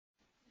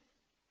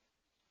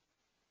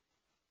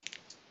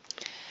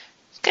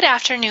Good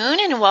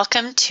afternoon and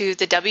welcome to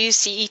the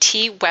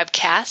WCET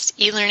Webcast,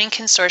 E-Learning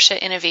Consortia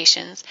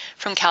Innovations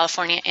from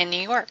California and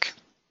New York.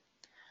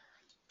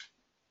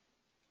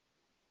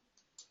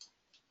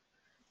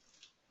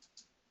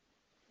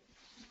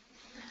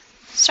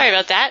 Sorry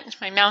about that,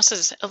 my mouse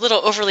is a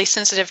little overly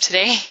sensitive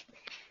today.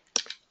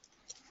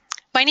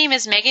 My name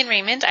is Megan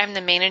Raymond. I'm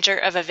the Manager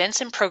of Events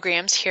and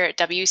Programs here at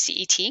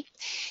WCET.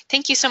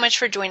 Thank you so much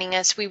for joining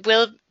us. We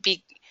will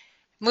be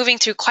moving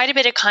through quite a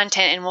bit of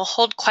content and we'll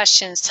hold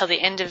questions till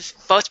the end of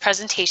both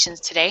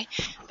presentations today.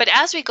 But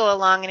as we go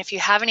along, and if you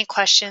have any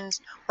questions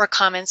or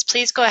comments,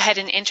 please go ahead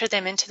and enter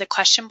them into the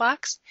question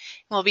box.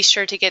 And we'll be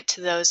sure to get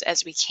to those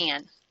as we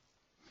can.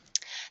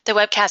 The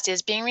webcast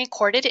is being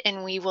recorded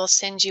and we will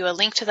send you a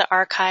link to the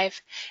archive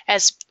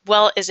as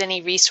well as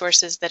any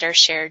resources that are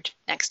shared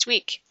next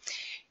week.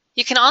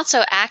 You can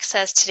also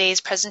access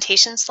today's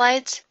presentation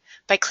slides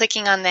by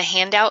clicking on the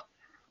handout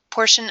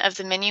portion of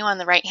the menu on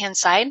the right-hand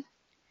side.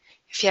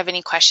 If you have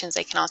any questions,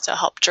 they can also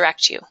help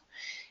direct you.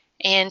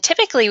 And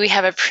typically we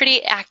have a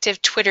pretty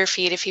active Twitter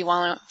feed if you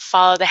want to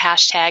follow the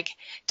hashtag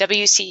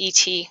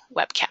WCET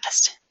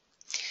Webcast.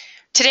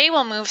 Today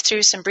we'll move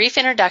through some brief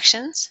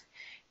introductions,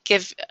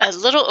 give a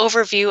little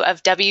overview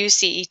of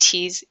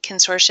WCET's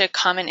Consortia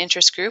Common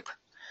Interest Group.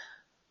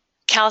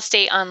 Cal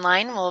State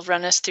Online will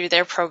run us through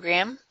their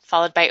program,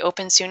 followed by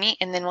Open SUNY,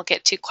 and then we'll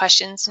get to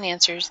questions and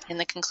answers in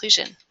the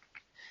conclusion.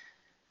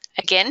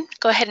 Again,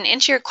 go ahead and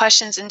enter your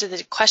questions into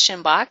the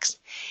question box.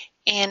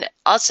 And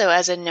also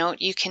as a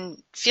note, you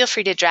can feel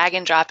free to drag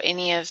and drop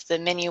any of the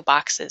menu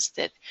boxes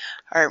that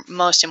are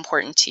most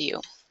important to you.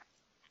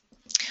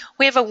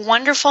 We have a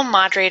wonderful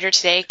moderator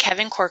today,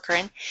 Kevin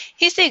Corcoran.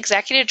 He's the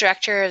Executive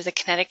Director of the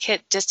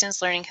Connecticut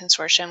Distance Learning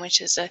Consortium, which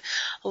is a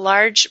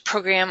large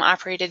program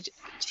operated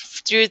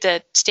through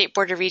the State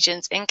Board of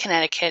Regents in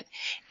Connecticut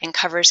and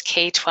covers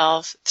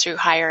K-12 through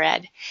higher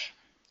ed.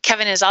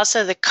 Kevin is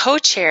also the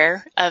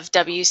co-chair of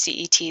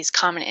WCET's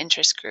Common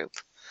Interest Group.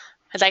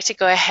 I'd like to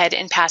go ahead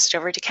and pass it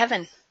over to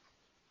Kevin.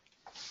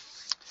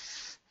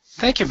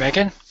 Thank you,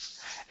 Megan.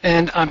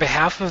 And on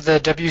behalf of the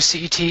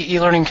WCET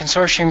E-Learning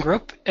Consortium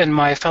Group and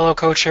my fellow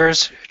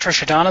co-chairs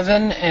Tricia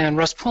Donovan and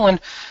Russ Poulin,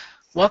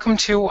 welcome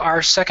to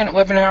our second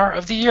webinar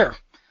of the year.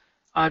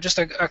 Just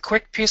a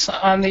quick piece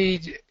on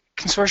the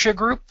Consortia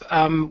Group.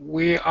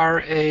 We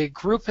are a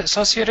group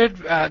associated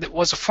that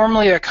was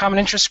formerly a common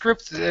interest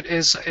group that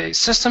is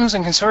systems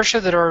and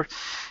consortia that are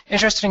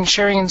interested in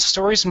sharing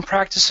stories and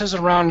practices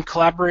around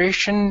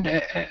collaboration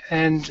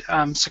and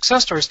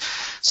success stories.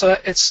 So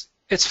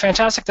it's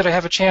fantastic that I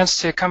have a chance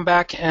to come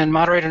back and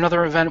moderate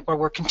another event where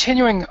we're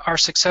continuing our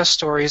success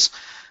stories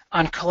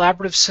on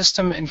collaborative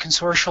system and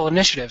consortial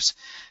initiatives,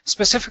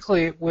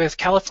 specifically with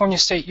California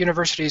State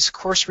University's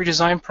course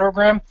redesign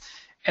program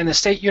and the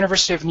State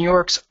University of New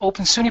York's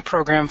Open SUNY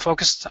program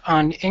focused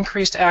on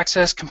increased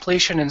access,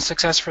 completion, and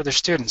success for their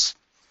students.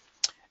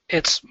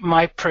 It's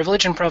my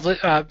privilege and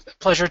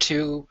pleasure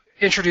to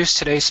introduce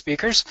today's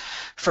speakers.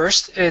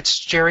 First, it's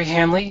Jerry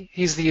Hanley.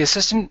 He's the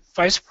Assistant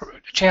Vice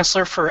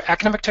Chancellor for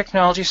Academic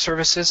Technology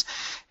Services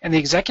and the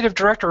Executive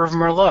Director of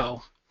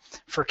Merlot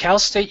for Cal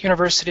State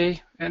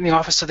University and the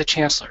Office of the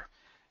Chancellor.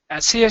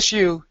 At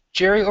CSU,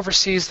 Jerry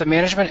oversees the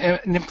management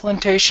and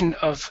implementation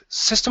of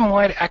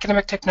system-wide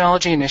academic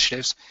technology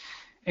initiatives,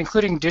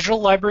 including digital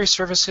library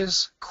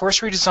services, course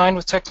redesign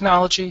with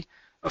technology,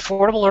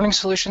 affordable learning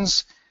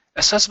solutions,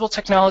 accessible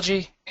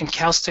technology, and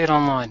Cal State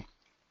Online.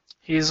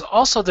 He is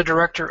also the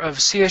director of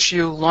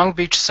CSU Long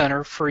Beach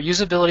Center for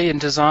Usability and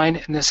Design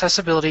and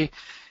Accessibility,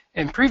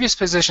 and previous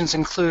positions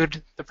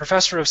include the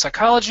Professor of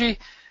Psychology,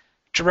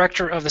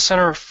 Director of the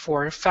Center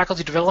for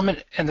Faculty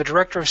Development, and the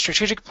Director of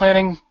Strategic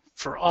Planning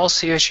for all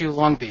CSU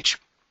Long Beach.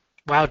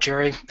 Wow,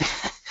 Jerry.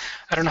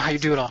 I don't know how you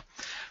do it all.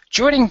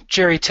 Joining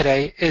Jerry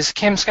today is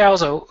Kim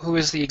Scalzo, who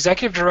is the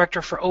Executive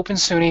Director for Open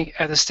SUNY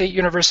at the State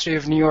University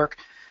of New York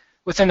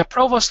within the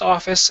Provost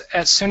Office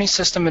at SUNY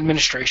System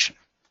Administration.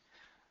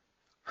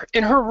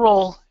 In her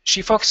role,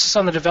 she focuses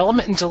on the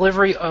development and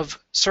delivery of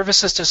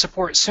services to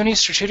support SUNY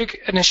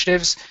strategic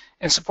initiatives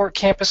and support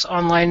campus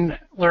online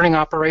learning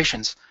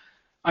operations.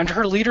 Under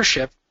her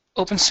leadership,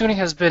 Open SUNY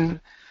has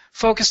been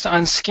focused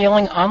on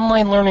scaling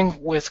online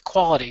learning with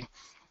quality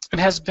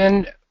and has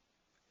been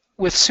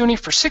with SUNY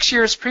for 6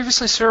 years,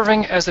 previously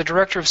serving as the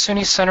director of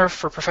SUNY's Center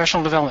for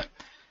Professional Development.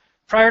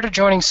 Prior to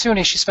joining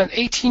SUNY, she spent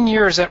 18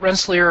 years at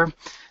Rensselaer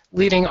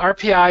leading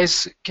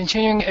RPI's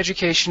continuing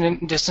education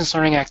and distance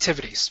learning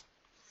activities.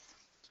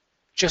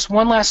 Just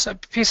one last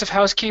piece of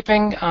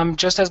housekeeping.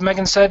 Just as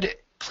Megan said,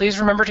 please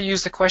remember to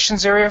use the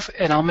questions area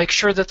and I'll make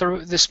sure that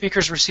the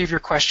speakers receive your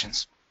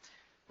questions.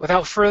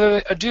 Without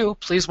further ado,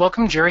 please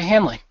welcome Jerry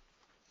Hanley.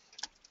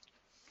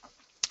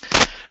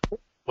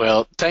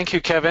 Well, thank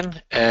you,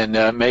 Kevin, and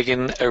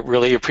Megan, I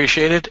really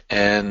appreciate it.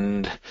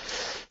 And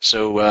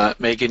so,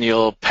 Megan,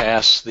 you'll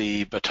pass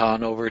the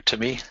baton over to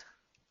me.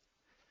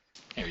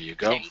 There you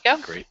go. There you go.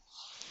 Great.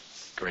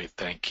 Great,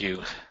 thank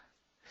you.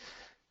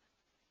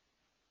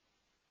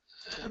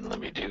 And let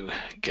me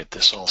get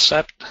this all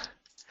set.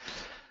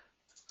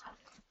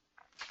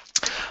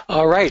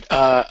 All right.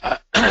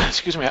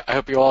 excuse me, I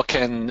hope you all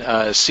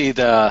can see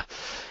the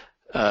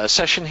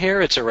session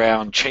here. It's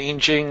around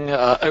changing,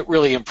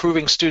 really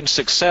improving student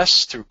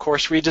success through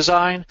course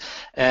redesign,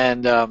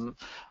 and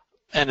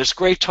it's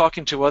great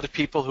talking to other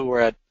people who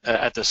are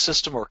at the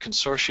system or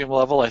consortium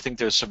level. I think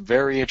there's some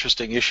very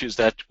interesting issues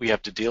that we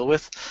have to deal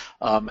with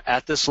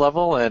at this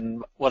level,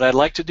 and what I'd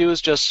like to do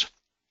is just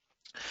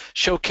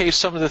showcase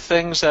some of the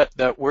things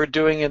that we're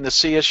doing in the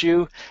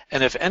CSU,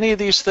 and if any of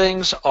these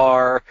things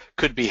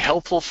could be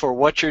helpful for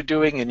what you're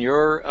doing in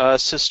your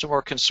system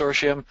or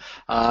consortium,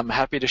 I'm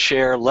happy to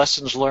share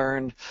lessons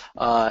learned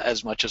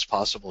as much as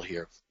possible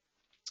here.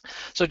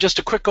 So just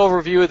a quick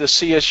overview of the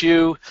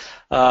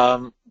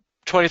CSU.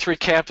 23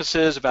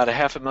 campuses, about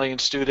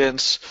 500,000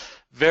 students,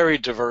 very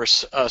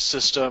diverse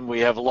system.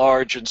 We have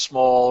large and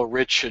small,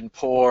 rich and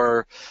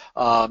poor,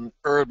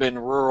 urban,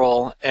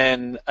 rural,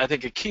 and I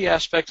think a key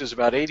aspect is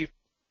about 80%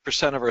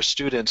 of our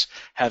students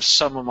have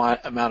some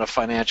amount of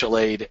financial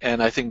aid,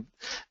 and I think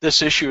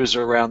this issue is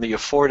around the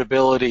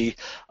affordability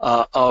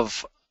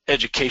of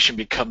education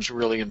becomes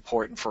really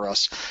important for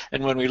us.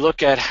 And when we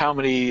look at how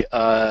many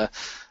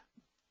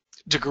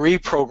degree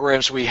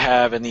programs we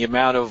have and the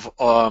amount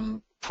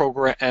of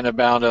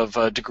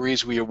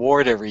degrees we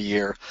award every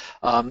year,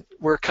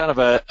 we're kind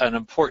of an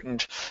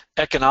important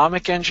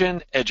economic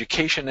engine,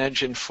 education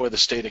engine for the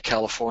state of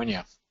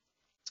California.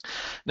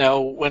 Now,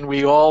 when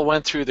we all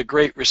went through the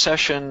Great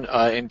Recession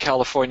in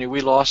California,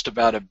 we lost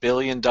about $1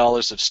 billion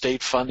of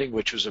state funding,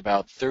 which was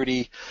about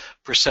 30%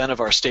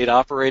 of our state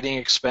operating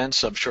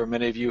expense. I'm sure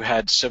many of you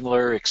had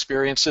similar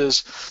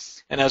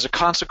experiences. And as a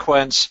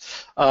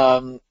consequence,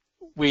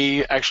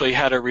 we actually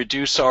had to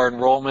reduce our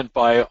enrollment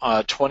by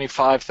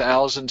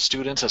 25,000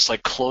 students. That's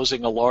like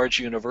closing a large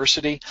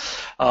university.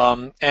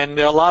 And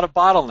there are a lot of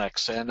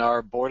bottlenecks, and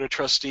our Board of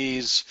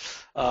Trustees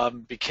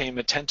became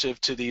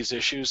attentive to these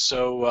issues.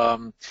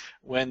 So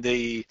when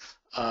the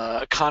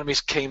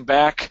economies came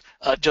back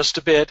just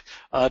a bit,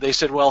 they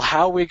said, well,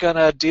 how are we going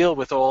to deal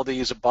with all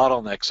these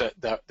bottlenecks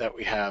that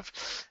we have?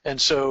 And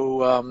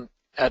so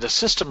at a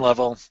system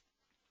level,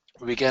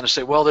 we began to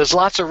say, well, there's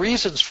lots of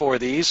reasons for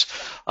these.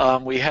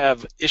 We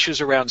have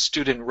issues around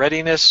student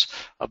readiness.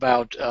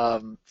 About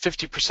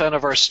 50%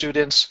 of our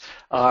students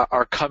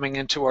are coming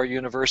into our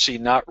university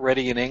not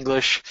ready in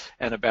English,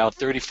 and about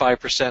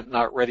 35%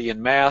 not ready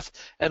in math.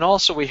 And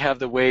also we have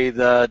the way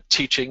the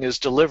teaching is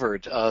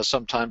delivered.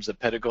 Sometimes the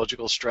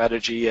pedagogical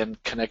strategy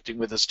and connecting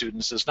with the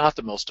students is not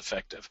the most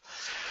effective.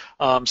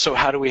 So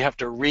how do we have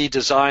to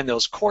redesign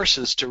those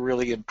courses to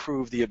really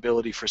improve the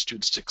ability for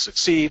students to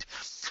succeed?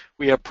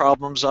 We have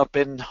problems up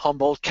in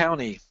Humboldt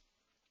County,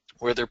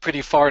 where they're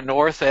pretty far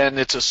north and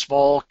it's a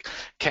small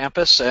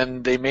campus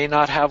and they may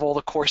not have all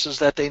the courses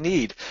that they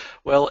need.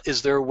 Well,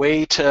 is there a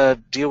way to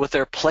deal with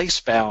their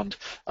place-bound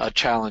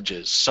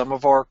challenges? Some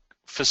of our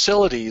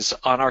facilities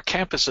on our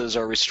campuses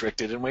are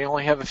restricted, and we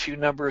only have a few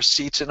number of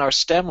seats in our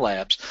STEM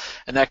labs,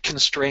 and that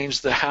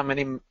constrains how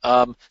many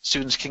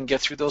students can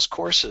get through those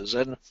courses.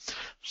 And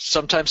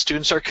sometimes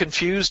students are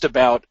confused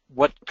about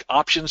what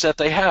options that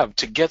they have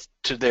to get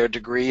to their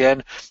degree,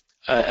 and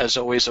as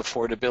always,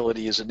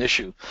 affordability is an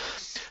issue.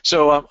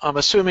 So I'm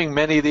assuming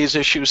many of these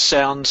issues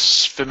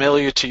sounds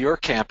familiar to your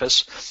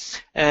campus,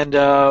 and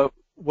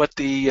what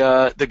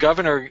the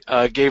governor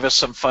gave us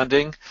some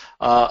funding,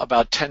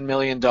 about $10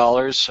 million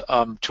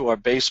to our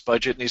base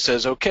budget, and he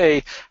says,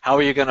 okay, how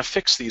are you going to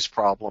fix these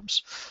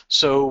problems?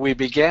 So we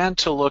began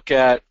to look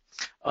at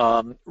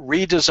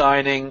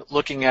redesigning,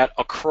 looking at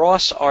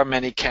across our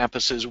many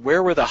campuses,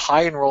 where were the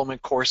high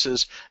enrollment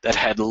courses that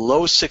had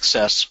low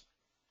success,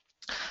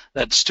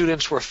 that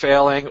students were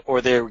failing,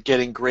 or they were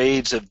getting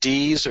grades of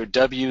D's or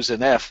W's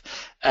and F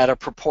at a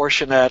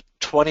proportion at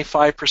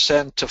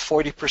 25% to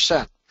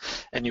 40%.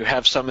 And you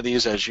have some of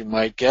these, as you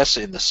might guess,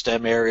 in the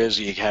STEM areas.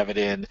 You have it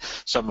in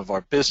some of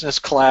our business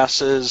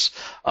classes,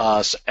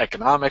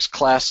 economics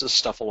classes,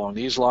 stuff along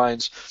these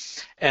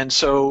lines. And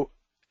so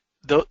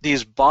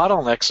these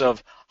bottlenecks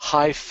of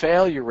high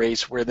failure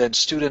rates, where then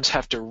students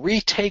have to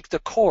retake the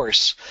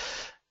course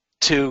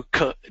to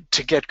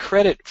get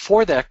credit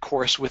for that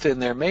course within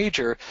their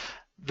major,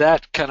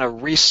 that kind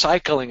of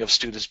recycling of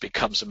students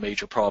becomes a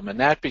major problem. And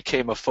that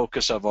became a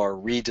focus of our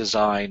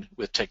redesign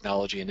with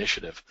technology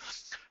initiative.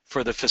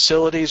 For the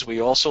facilities,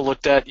 we also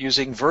looked at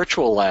using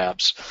virtual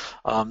labs,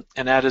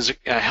 and that is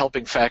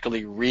helping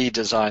faculty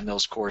redesign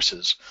those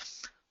courses.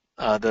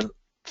 The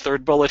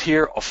third bullet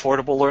here,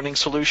 affordable learning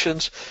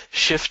solutions,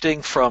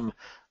 shifting from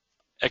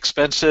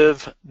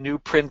expensive new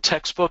print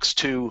textbooks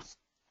to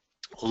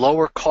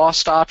lower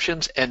cost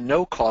options and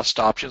no cost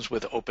options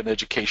with open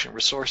education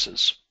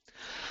resources.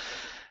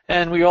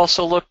 And we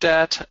also looked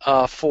at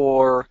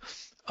for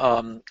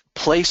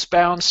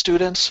place-bound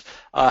students,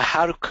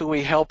 could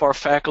we help our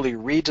faculty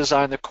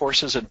redesign the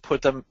courses and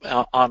put them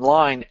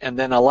online, and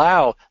then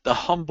allow the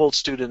Humboldt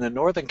student in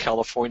Northern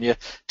California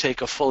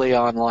take a fully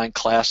online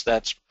class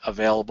that's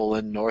available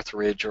in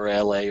Northridge or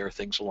LA or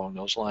things along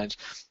those lines.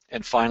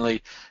 And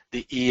finally,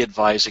 the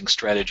e-advising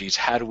strategies.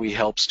 How do we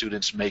help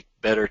students make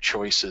better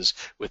choices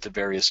with the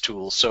various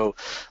tools? So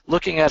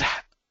looking at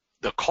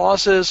the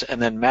causes,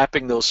 and then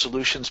mapping those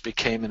solutions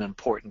became an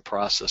important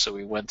process that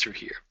we went through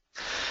here.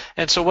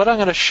 And so what I'm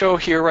going to show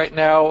here right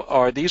now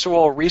are, these are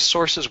all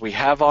resources we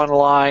have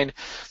online.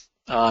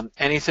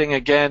 Anything,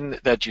 again,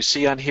 that you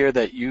see on here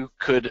that you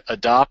could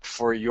adopt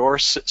for your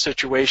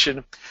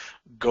situation,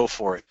 go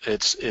for it.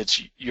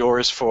 It's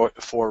yours for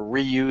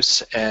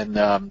reuse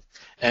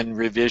and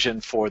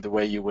revision for the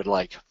way you would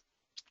like.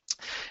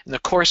 In the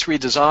course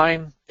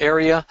redesign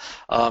area,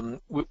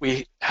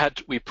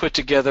 we put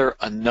together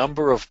a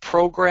number of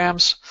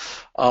programs.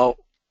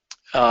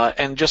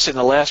 And just in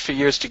the last few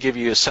years, to give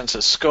you a sense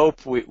of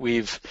scope,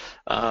 we've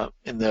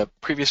in the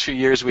previous few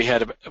years we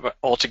had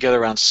altogether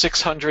around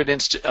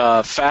 600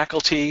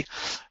 faculty,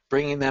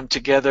 bringing them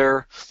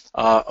together,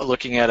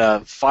 looking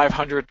at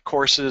 500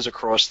 courses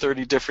across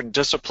 30 different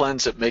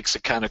disciplines. It makes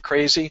it kind of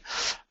crazy.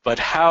 But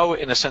how,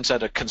 in a sense,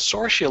 at a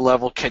consortia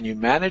level, can you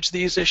manage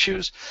these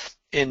issues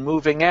in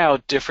moving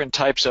out different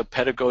types of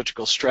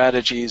pedagogical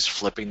strategies,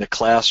 flipping the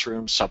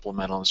classroom,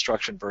 supplemental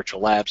instruction,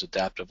 virtual labs,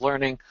 adaptive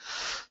learning?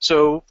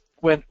 So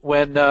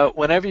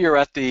whenever you're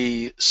at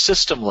the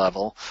system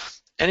level,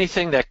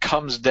 anything that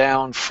comes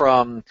down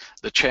from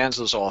the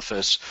Chancellor's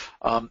office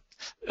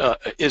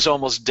is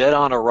almost dead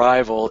on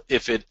arrival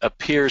if it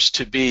appears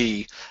to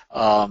be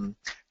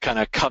kind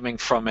of coming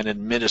from an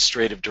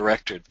administrative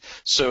directorate.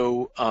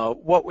 So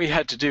what we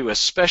had to do,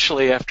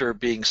 especially after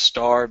being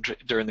starved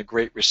during the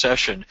Great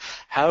Recession,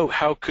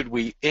 how could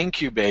we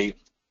incubate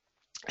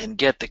and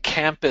get the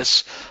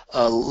campus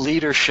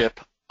leadership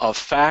of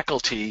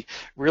faculty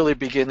really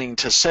beginning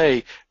to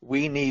say,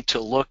 we need to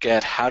look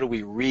at how do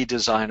we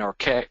redesign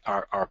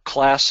our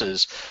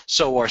classes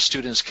so our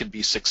students can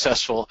be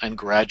successful and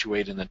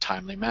graduate in a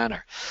timely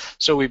manner.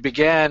 So we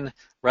began,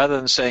 rather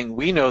than saying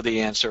we know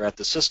the answer at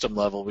the system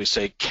level, we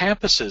say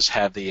campuses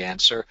have the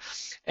answer,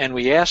 and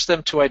we ask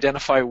them to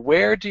identify,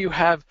 where do you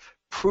have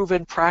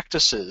proven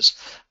practices?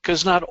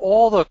 Because not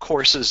all the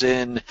courses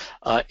in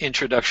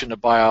Introduction to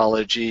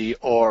Biology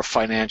or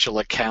Financial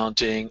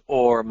Accounting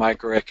or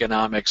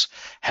Microeconomics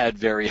had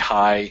very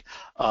high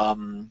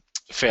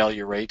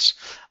failure rates.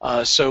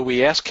 So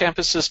we asked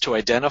campuses to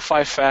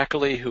identify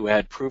faculty who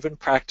had proven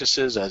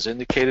practices as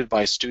indicated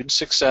by student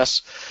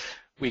success.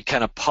 We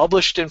kind of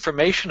published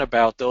information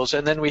about those,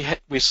 and then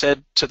we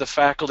said to the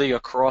faculty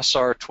across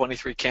our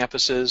 23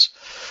 campuses,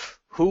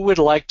 who would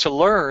like to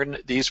learn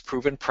these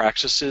proven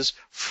practices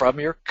from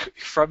your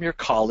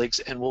colleagues,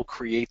 and we'll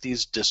create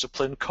these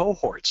discipline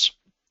cohorts.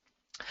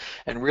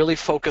 And really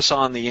focus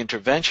on the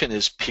intervention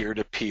is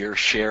peer-to-peer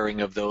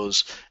sharing of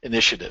those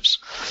initiatives.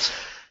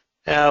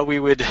 We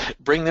would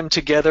bring them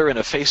together in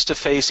a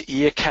face-to-face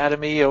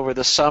e-academy over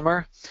the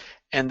summer,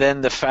 and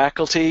then the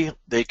faculty,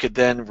 they could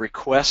then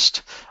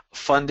request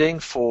funding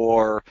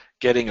for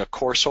getting a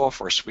course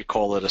off, or we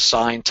call it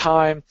assigned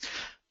time,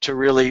 to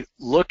really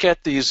look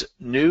at these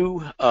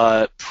new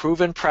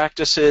proven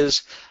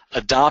practices,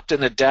 adopt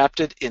and adapt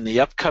it in the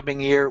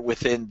upcoming year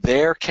within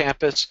their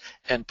campus,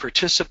 and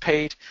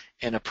participate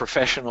in a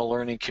professional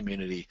learning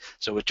community.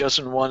 So it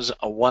doesn't want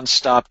a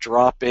one-stop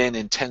drop-in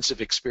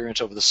intensive experience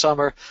over the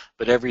summer,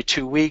 but every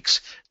 2 weeks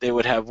they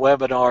would have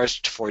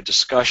webinars for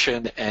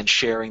discussion and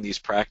sharing these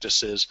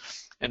practices.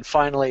 And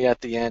finally,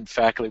 at the end,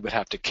 faculty would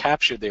have to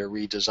capture their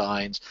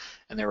redesigns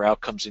and their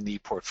outcomes in the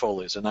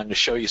portfolios. And I'm going to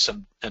show you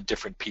some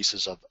different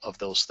pieces of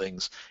those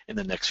things in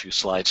the next few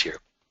slides here.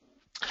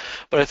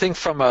 But I think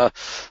from a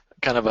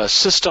kind of a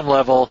system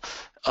level,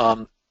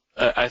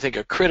 I think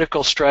a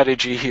critical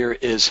strategy here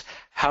is,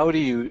 how do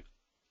you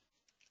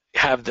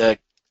have the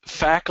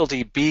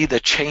faculty be the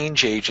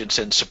change agents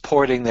and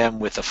supporting them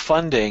with the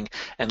funding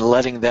and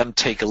letting them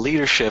take a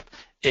leadership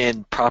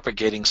in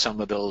propagating some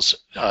of those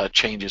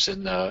changes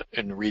in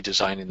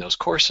redesigning those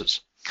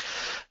courses.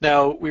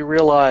 Now, we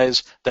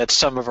realize that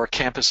some of our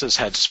campuses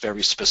had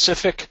very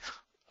specific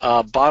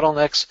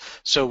bottlenecks,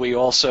 so we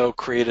also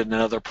created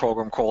another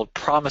program called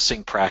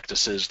Promising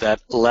Practices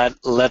that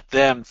let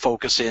them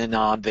focus in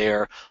on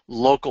their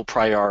local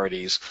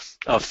priorities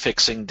of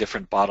fixing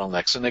different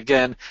bottlenecks. And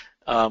again,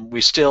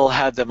 we still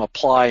had them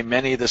apply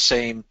many of the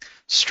same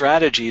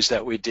strategies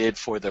that we did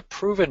for the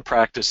proven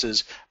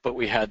practices, but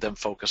we had them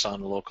focus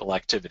on local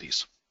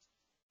activities.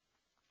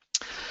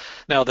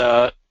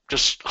 Now,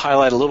 just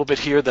highlight a little bit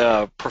here,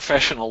 the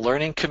professional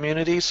learning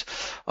communities.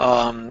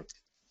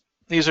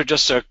 These are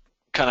just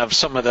kind of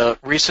some of the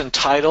recent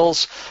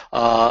titles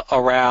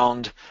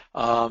around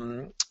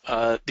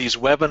these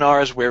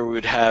webinars where we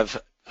would have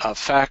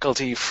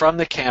faculty from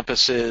the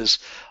campuses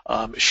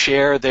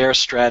share their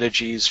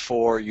strategies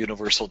for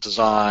universal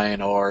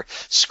design or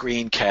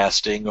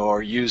screencasting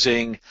or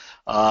using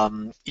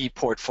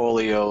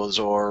e-portfolios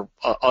or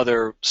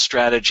other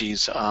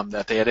strategies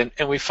that they had.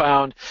 And we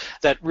found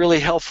that really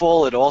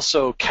helpful at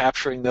also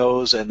capturing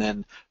those and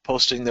then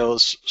posting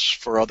those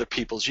for other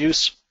people's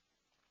use.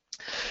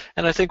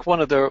 And I think one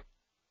of the,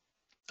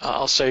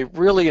 I'll say,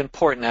 really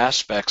important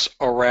aspects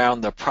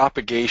around the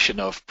propagation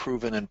of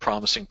proven and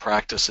promising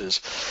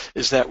practices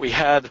is that we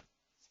had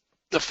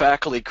the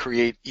faculty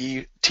create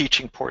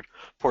e-teaching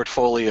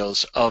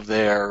portfolios of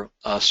their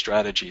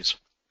strategies.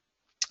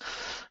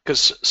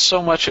 because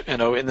so much, in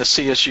the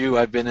CSU,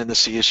 I've been in the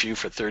CSU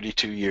for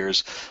 32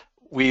 years.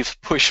 We've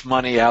pushed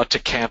money out to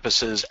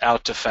campuses,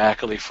 out to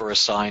faculty for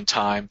assigned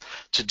time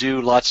to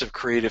do lots of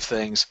creative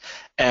things,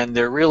 and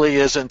there really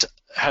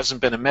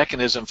hasn't been a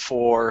mechanism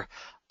for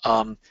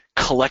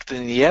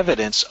collecting the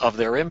evidence of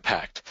their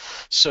impact.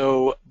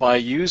 So by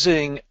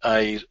using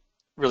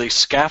really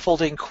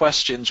scaffolding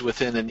questions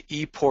within an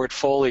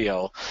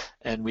e-portfolio,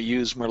 and we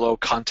use Merlot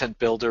Content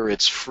Builder.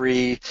 It's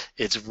free,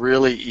 it's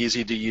really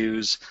easy to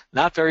use,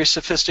 not very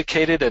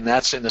sophisticated, and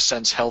that's in a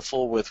sense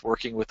helpful with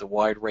working with a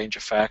wide range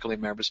of faculty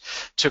members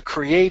to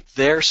create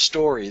their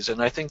stories.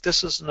 And I think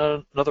this is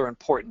another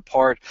important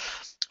part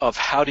of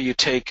how do you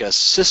take a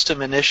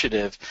system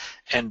initiative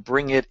and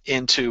bring it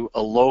into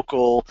a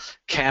local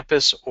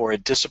campus or a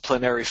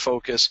disciplinary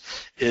focus,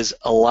 is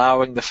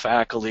allowing the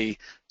faculty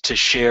to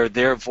share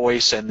their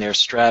voice and their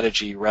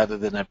strategy rather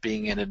than it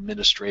being an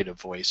administrative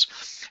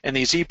voice. And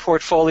these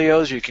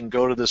e-portfolios, you can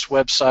go to this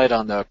website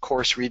on the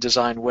course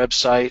redesign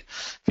website.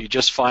 If you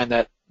just find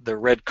that the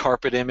red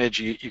carpet image,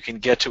 you can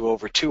get to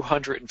over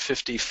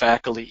 250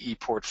 faculty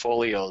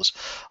e-portfolios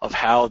of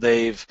how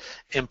they've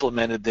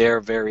implemented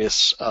their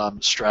various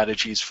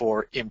strategies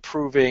for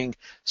improving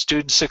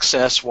student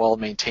success while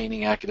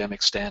maintaining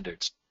academic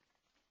standards.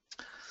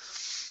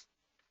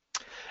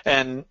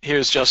 And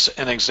here's just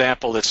an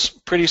example that's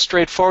pretty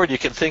straightforward. You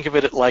can think of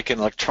it like an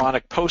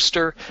electronic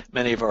poster.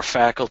 Many of our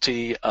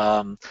faculty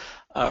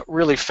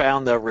really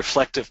found the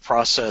reflective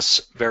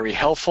process very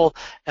helpful.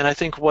 And I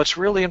think what's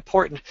really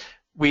important,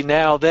 we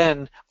now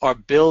then are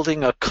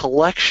building a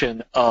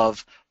collection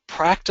of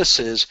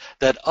practices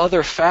that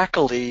other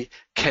faculty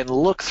can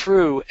look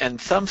through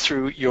and thumb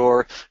through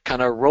your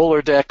kind of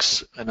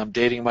Rolodex, and I'm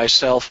dating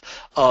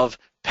myself, of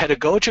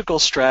pedagogical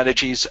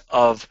strategies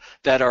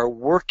that are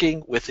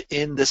working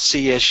within the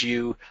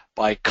CSU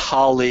by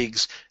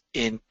colleagues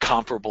in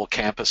comparable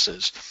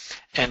campuses.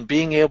 And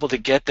being able to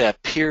get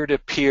that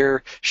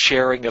peer-to-peer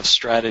sharing of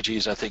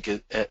strategies, I think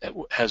it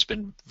has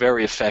been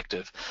very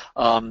effective.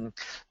 And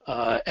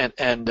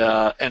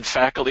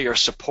faculty are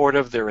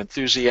supportive, they're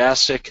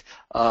enthusiastic,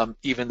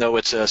 even though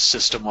it's a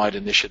system-wide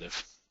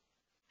initiative.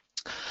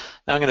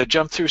 Now I'm going to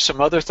jump through some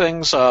other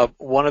things.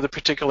 One of the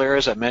particular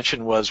areas I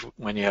mentioned was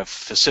when you have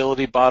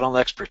facility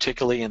bottlenecks,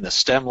 particularly in the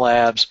STEM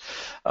labs.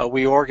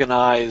 We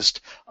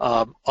organized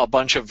a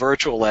bunch of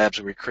virtual labs.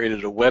 We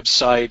created a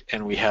website,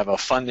 and we have a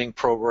funding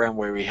program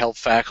where we help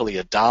faculty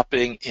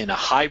adopting in a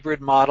hybrid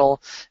model.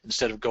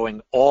 Instead of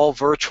going all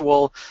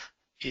virtual,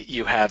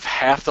 you have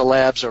half the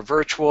labs are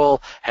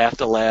virtual, half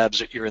the labs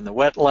that you're in the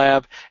wet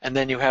lab, and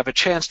then you have a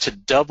chance to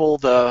double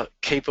the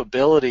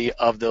capability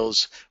of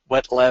those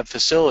wet lab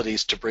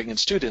facilities to bring in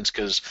students,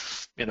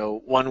 because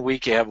 1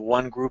 week you have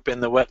one group in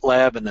the wet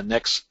lab, and the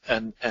next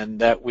and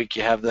that week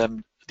you have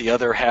the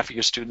other half of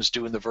your students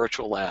doing the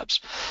virtual labs.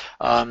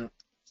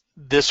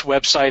 This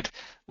website,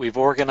 we've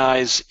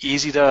organized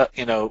easy to,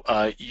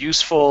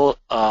 useful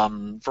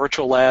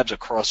virtual labs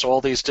across all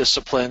these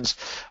disciplines.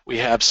 We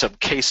have some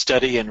case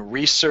study and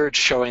research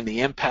showing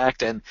the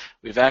impact, and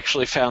we've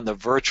actually found the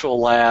virtual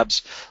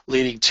labs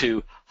leading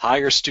to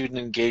higher student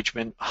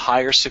engagement,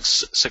 higher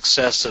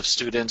success of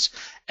students,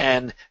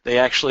 and they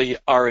actually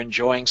are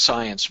enjoying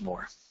science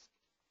more.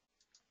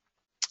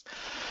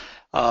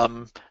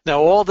 Now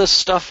all this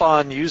stuff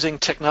on using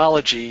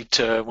technology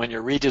to, when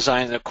you're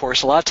redesigning a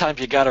course, a lot of times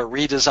you got to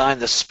redesign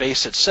the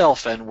space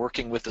itself, and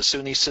working with the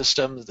SUNY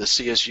system, the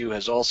CSU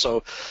has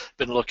also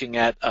been looking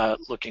at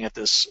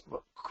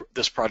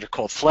this project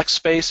called Flex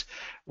Space,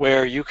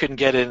 where you can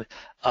get in,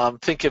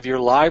 think of your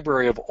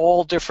library of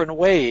all different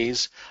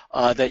ways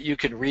that you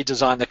can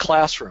redesign the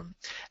classroom.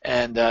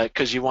 And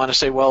because you want to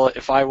say, well,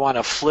 if I want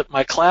to flip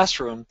my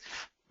classroom,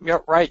 yeah,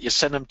 right, you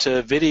send them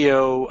to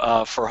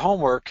video for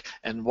homework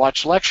and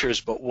watch lectures,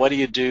 but what do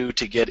you do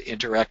to get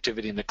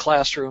interactivity in the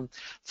classroom?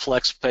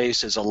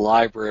 FlexSpace is a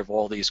library of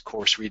all these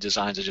course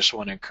redesigns. I just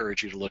want to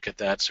encourage you to look at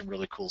that. Some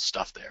really cool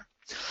stuff there.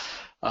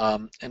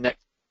 And that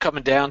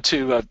coming down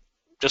to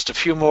just a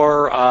few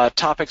more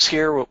topics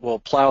here we'll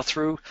plow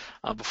through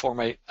before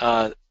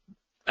I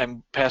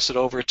pass it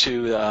over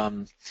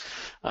to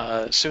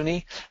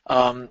SUNY.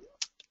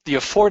 The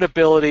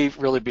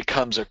affordability really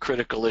becomes a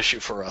critical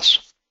issue for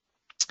us.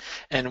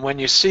 And when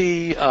you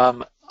see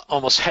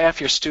almost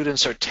half your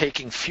students are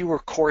taking fewer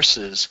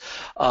courses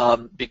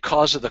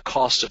because of the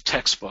cost of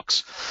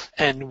textbooks,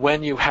 and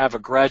when you have a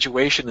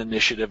graduation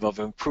initiative of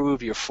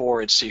improve your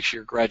 4- and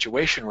 6-year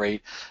graduation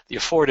rate, the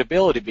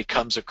affordability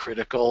becomes a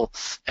critical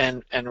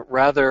and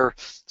rather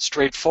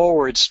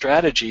straightforward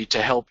strategy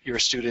to help your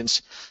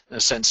students, in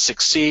a sense,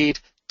 succeed,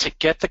 to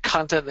get the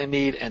content they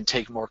need and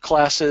take more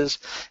classes.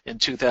 In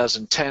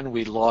 2010,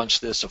 we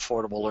launched this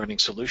Affordable Learning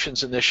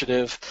Solutions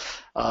Initiative,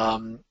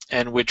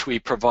 in which we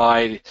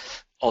provide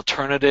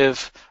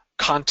alternative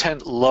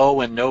content,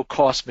 low and no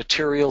cost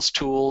materials,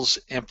 tools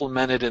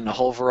implemented in a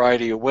whole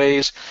variety of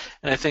ways.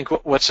 And I think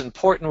what's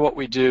important, what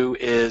we do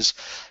is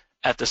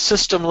At the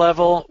system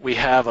level, we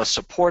have a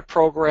support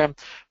program,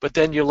 but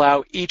then you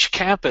allow each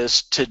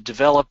campus to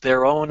develop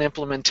their own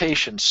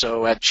implementation.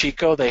 So at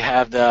Chico, they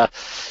have the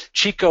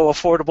Chico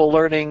Affordable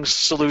Learning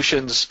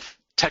Solutions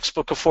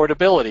textbook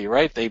affordability,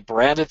 right? They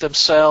brand it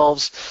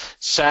themselves.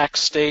 Sac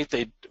State,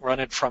 they run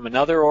it from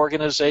another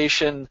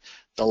organization.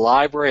 The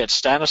library at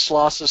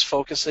Stanislaus is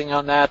focusing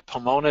on that.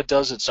 Pomona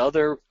does its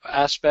other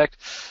aspect.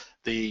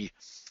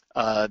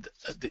 At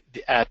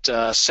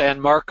San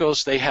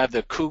Marcos, they have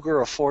the Cougar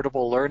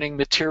Affordable Learning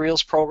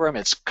Materials Program.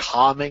 It's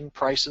calming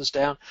prices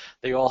down.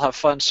 They all have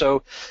fun.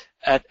 So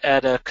at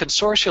a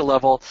consortia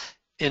level,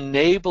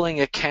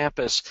 enabling a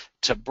campus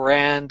to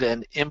brand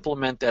and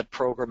implement that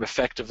program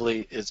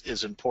effectively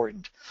is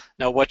important.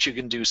 Now, what you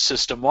can do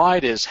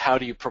system-wide is how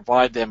do you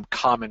provide them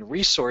common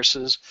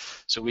resources?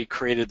 So we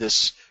created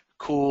this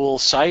cool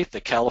site, the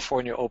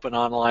California Open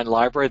Online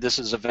Library. This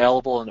is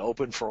available and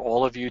open for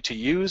all of you to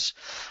use.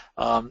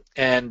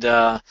 And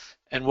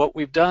what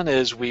we've done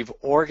is we've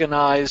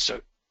organized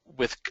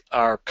with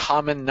our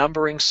common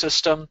numbering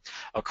system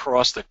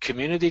across the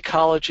community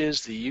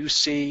colleges, the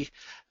UC,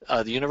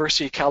 the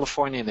University of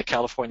California, and the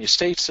California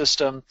State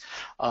System,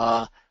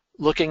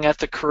 looking at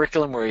the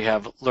curriculum where you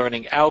have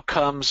learning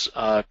outcomes,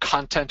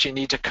 content you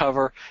need to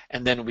cover,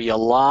 and then we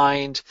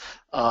aligned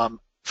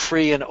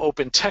free and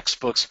open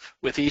textbooks.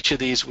 With each of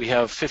these, we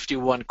have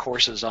 51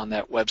 courses on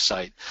that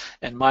website.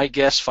 And my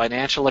guess,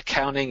 financial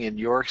accounting in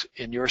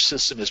your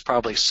system is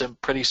probably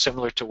pretty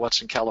similar to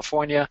what's in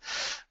California.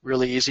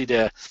 Really easy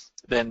to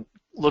then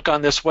look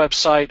on this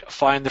website,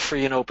 find the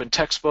free and open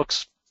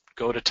textbooks,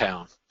 go to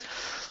town.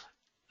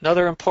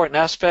 Another important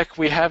aspect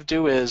we have to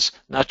do is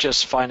not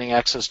just finding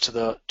access to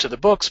the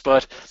books,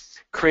 but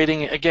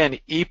creating, again,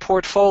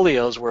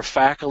 e-portfolios where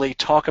faculty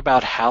talk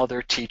about how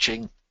they're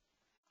teaching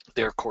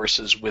their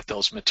courses with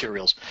those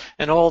materials.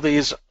 And all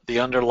these,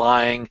 the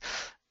underlying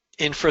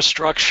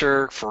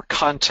infrastructure for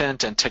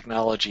content and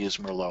technology is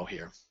Merlot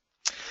here.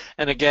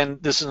 And again,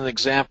 this is an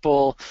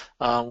example.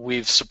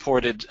 We've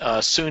supported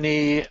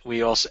SUNY,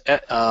 we also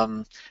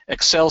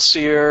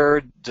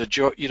Excelsior,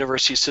 the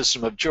University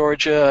System of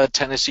Georgia,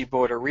 Tennessee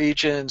Border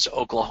Regions,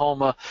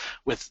 Oklahoma,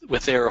 with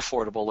their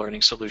affordable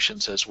learning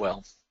solutions as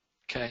well.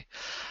 Okay.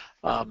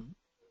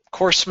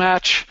 Course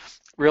match.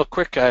 Real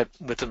quick,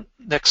 with the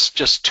next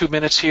just 2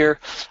 minutes here,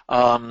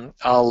 with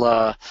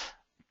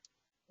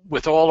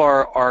all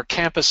our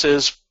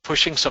campuses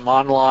pushing some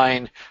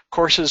online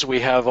courses, we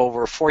have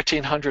over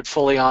 1,400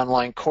 fully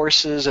online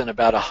courses and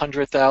about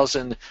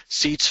 100,000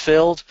 seats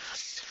filled.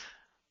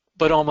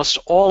 But almost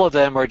all of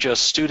them are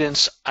just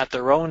students at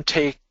their own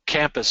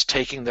campus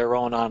taking their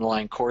own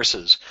online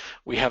courses.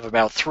 We have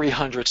about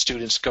 300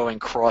 students going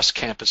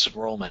cross-campus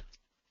enrollment.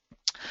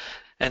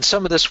 And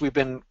some of this we've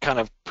been kind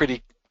of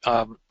pretty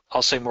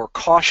I'll say more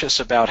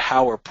cautious about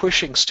how we're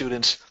pushing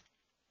students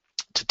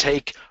to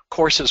take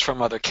courses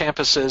from other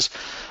campuses.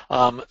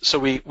 So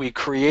we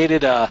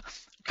created a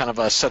kind of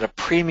a set of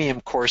premium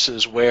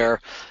courses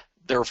where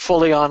they're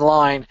fully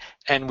online,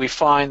 and we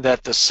find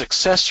that the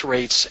success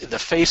rates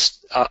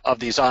of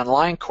these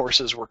online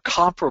courses were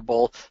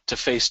comparable to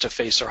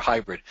face-to-face or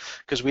hybrid,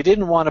 because we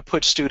didn't want to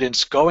put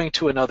students going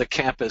to another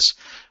campus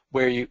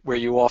where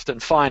you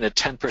often find a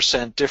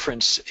 10%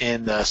 difference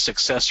in the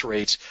success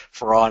rates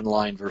for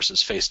online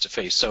versus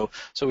face-to-face. So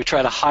we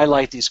try to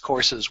highlight these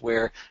courses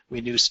where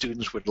we knew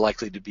students would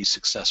likely to be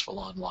successful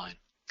online.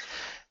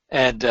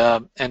 And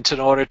in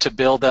order to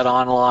build that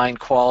online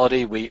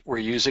quality, we're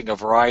using a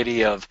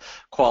variety of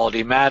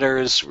Quality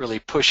Matters, really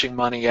pushing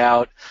money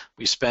out.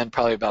 We spend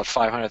probably about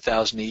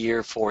 $500,000 a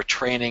year for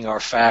training our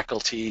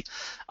faculty,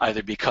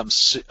 either become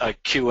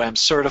QM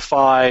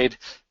certified,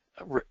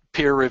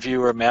 peer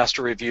reviewer,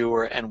 master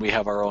reviewer, and we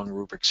have our own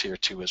rubrics here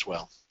too as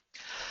well.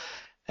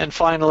 And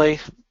finally,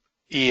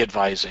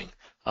 e-advising.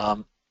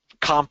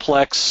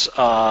 Complex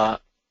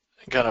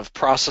kind of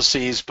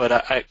processes,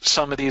 but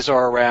some of these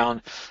are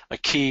around a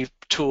key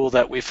tool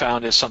that we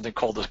found is something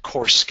called the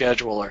course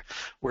scheduler,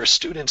 where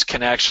students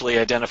can actually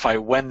identify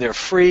when they're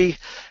free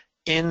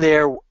in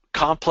their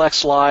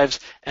complex lives,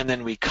 and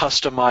then we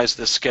customize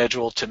the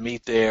schedule to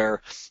meet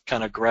their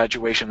kind of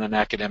graduation and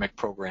academic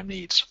program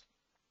needs.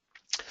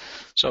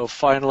 So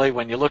finally,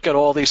 when you look at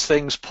all these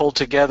things pulled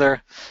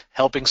together,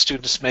 helping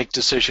students make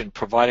decisions,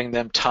 providing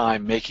them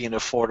time, making it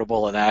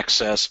affordable and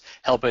access,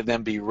 helping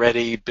them be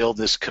ready, build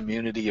this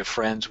community of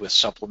friends with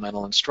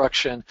supplemental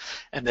instruction,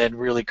 and then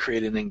really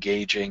create an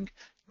engaging,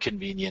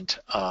 convenient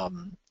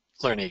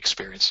learning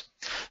experience.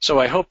 So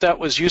I hope that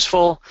was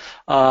useful.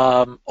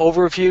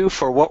 Overview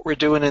for what we're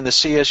doing in the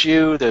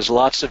CSU. There's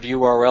lots of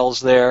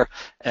URLs there,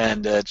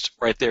 and it's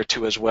right there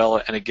too as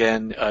well. And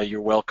again,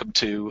 you're welcome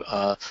to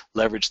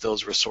leverage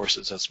those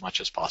resources as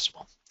much as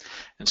possible.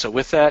 And so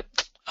with that,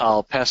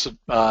 I'll pass it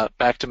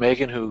back to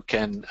Megan, who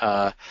can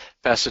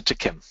pass it to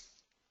Kim.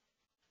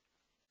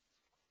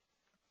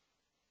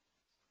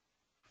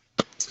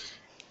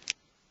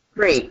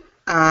 Great.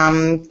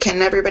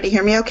 Can everybody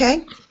hear me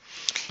okay?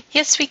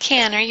 Yes, we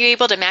can. Are you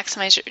able to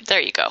maximize your... There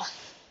you go.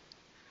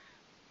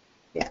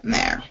 Getting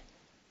there.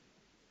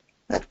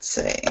 Let's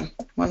see.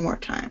 One more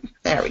time.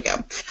 There. There we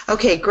go.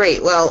 Okay,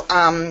 great. Well,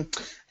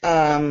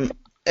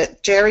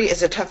 Jerry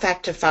is a tough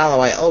act to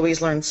follow. I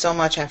always learn so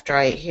much after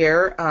I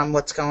hear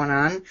what's going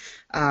on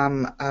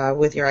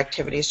with your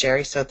activities,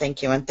 Jerry, so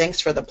thank you. And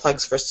thanks for the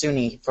plugs for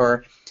SUNY,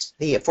 for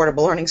the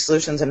Affordable Learning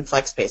Solutions and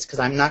FlexSpace, because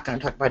I'm not going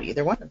to talk about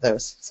either one of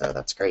those, so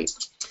that's great.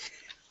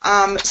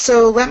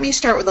 So let me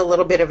start with a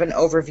little bit of an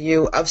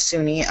overview of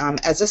SUNY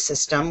as a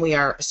system. We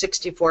are a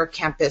 64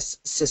 campus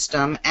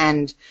system,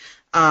 and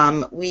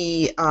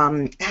we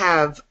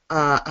have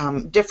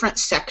different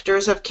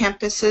sectors of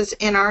campuses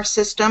in our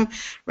system,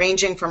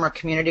 ranging from our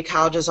community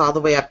colleges all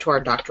the way up to our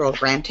doctoral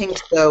granting.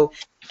 So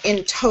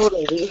in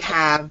total, we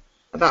have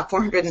about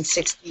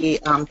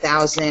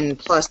 460,000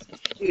 plus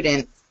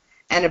students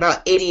and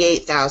about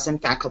 88,000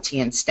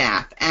 faculty and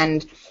staff.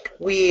 And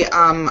we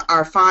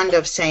are fond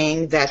of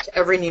saying that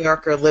every New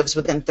Yorker lives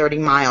within 30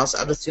 miles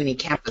of a SUNY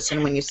campus.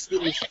 And when you see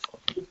the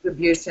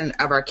distribution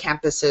of our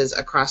campuses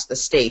across the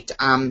state,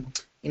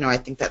 you know, I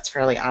think that's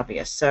fairly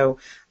obvious. So,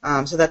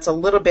 so that's a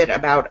little bit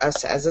about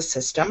us as a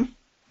system.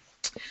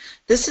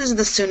 This is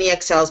the SUNY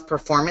Excel's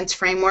performance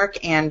framework,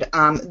 and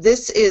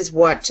this is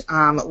what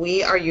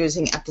we are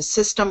using at the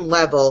system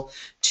level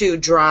to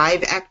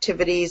drive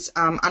activities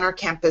on our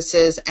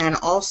campuses, and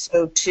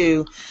also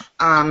to,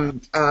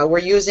 we're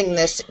using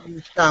this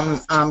in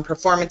some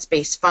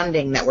performance-based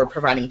funding that we're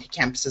providing to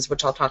campuses,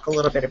 which I'll talk a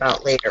little bit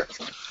about later.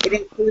 It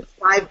includes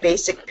 5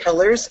 basic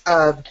pillars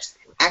of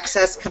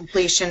access,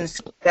 completion,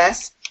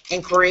 success,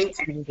 inquiry,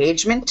 and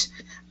engagement.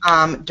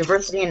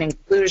 Diversity and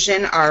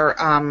inclusion are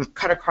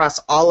cut across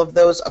all of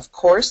those, of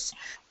course.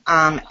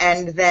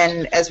 And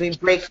then as we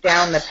break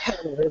down the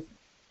pillars,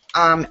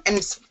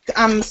 and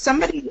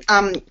somebody,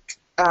 I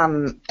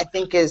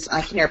think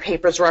I can hear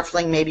papers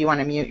ruffling. Maybe you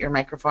want to mute your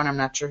microphone. I'm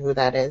not sure who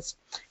that is.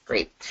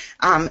 Great.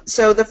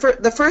 So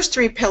the first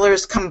 3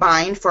 pillars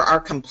combine for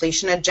our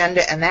completion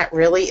agenda, and that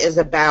really is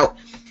about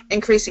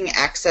increasing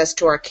access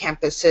to our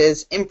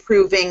campuses,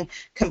 improving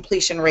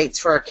completion rates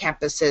for our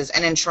campuses,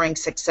 and ensuring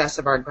success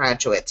of our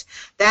graduates.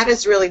 That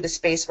is really the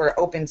space where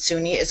Open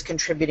SUNY is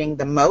contributing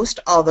the most,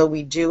 although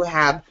we do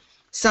have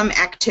some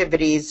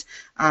activities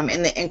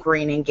in the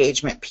inquiry and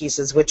engagement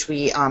pieces, which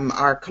we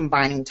are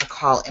combining to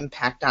call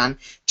Impact on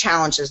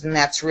Challenges, and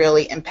that's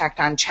really impact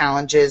on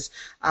challenges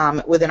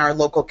within our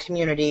local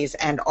communities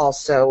and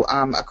also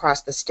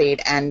across the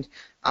state and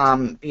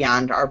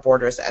beyond our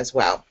borders as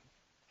well.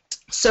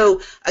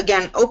 So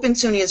again, Open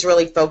SUNY is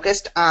really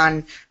focused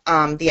on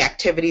the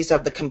activities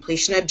of the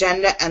completion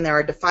agenda, and there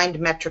are defined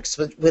metrics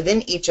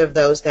within each of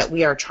those that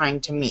we are trying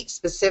to meet.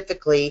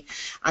 Specifically,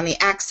 on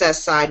the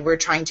access side, we're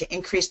trying to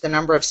increase the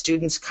number of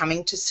students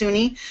coming to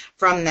SUNY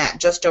from that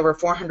just over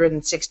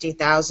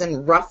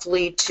 460,000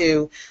 roughly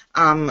to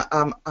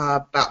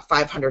about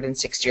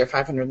 560 or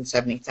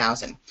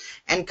 570,000.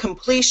 And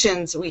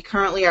completions, we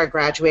currently are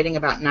graduating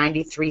about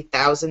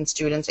 93,000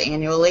 students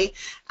annually,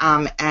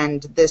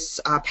 and this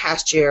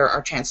past year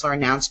our chancellor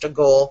announced a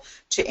goal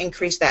to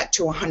increase that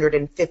to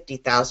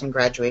 150,000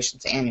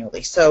 graduations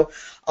annually. So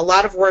a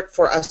lot of work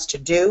for us to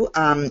do,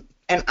 and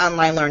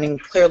online learning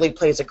clearly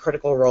plays a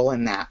critical role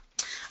in that.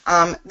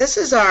 This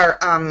is our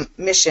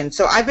mission.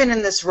 So I've been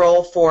in this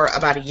role for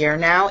about a year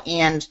now,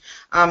 and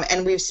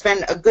we've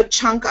spent a good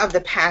chunk of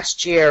the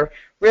past year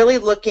really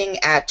looking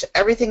at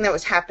everything that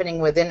was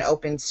happening within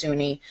Open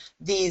SUNY,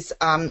 these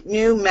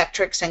new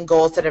metrics and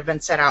goals that have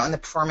been set out in the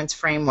performance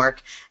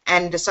framework,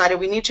 and decided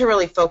we need to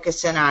really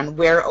focus in on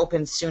where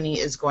Open SUNY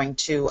is going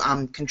to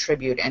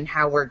contribute and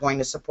how we're going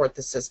to support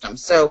the system.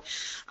 So,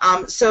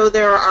 so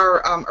there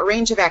are a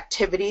range of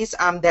activities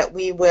that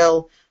we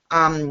will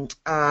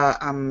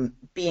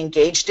be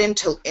engaged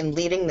in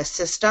leading the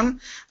system,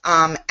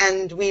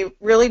 and we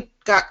really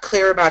got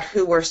clear about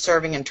who we're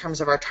serving in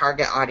terms of our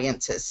target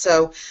audiences.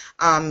 So,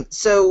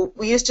 so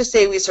we used to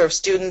say we serve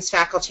students,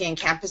 faculty, and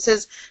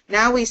campuses.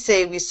 Now we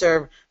say we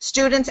serve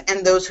students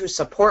and those who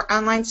support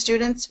online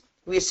students.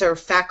 We serve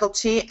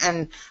faculty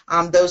and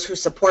those who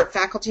support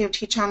faculty who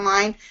teach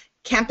online,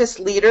 campus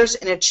leaders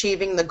in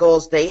achieving the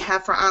goals they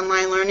have for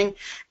online learning,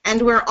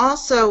 and we're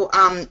also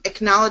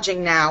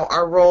acknowledging now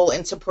our role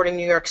in supporting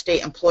New York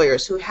State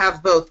employers who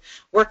have both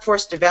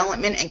workforce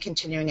development and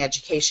continuing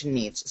education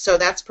needs. So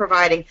that's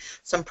providing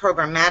some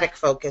programmatic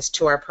focus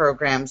to our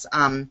programs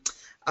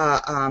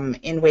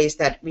in ways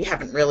that we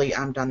haven't really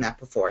done that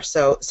before.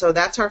 So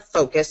that's our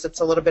focus.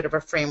 It's a little bit of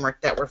a framework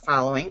that we're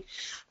following.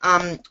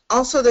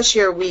 Also this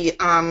year we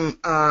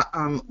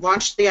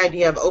launched the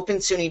idea of Open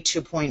SUNY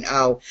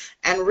 2.0,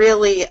 and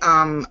really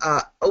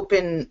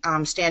open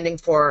standing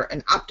for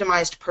an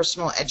optimized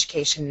personal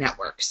education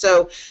network.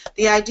 So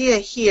the idea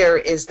here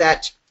is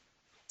that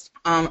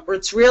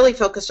it's really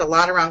focused a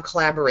lot around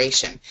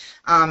collaboration,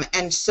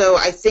 and so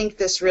I think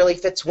this really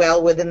fits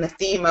well within the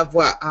theme of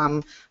what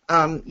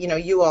you know,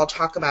 you all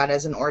talk about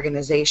as an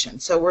organization.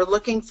 So we're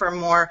looking for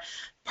more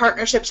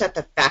partnerships at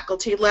the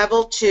faculty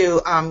level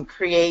to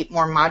create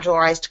more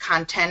modularized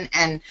content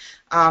and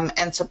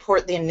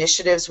support the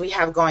initiatives we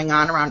have going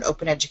on around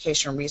open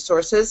education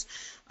resources.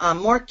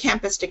 more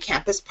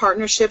campus-to-campus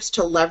partnerships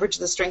to leverage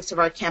the strengths of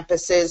our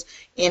campuses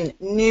in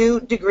new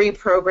degree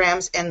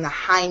programs in the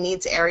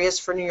high-needs areas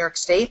for New York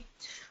State.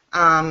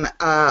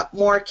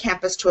 More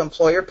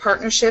campus-to-employer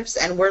partnerships,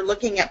 and we're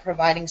looking at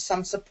providing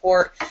some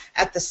support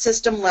at the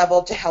system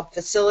level to help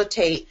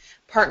facilitate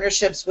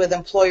partnerships with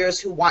employers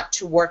who want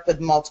to work with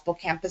multiple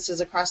campuses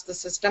across the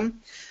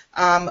system.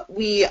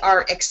 We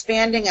are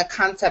expanding a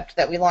concept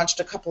that we launched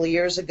a couple of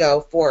years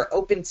ago for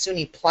Open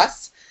SUNY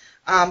Plus,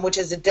 which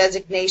is a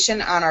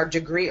designation on our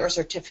degree or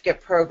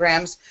certificate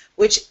programs,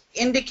 which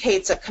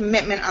indicates a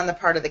commitment on the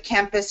part of the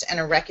campus and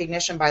a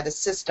recognition by the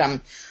system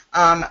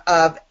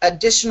of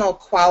additional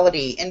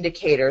quality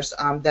indicators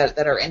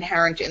that are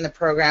inherent in the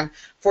program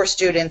for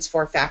students,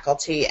 for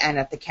faculty, and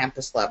at the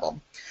campus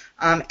level.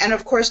 And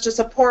of course, to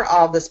support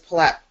all this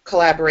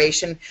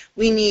collaboration,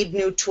 we need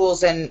new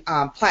tools and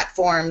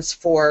platforms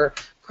for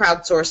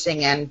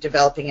crowdsourcing and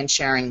developing and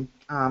sharing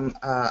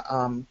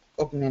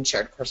open and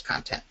shared course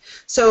content.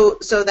 So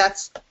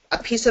that's a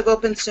piece of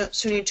Open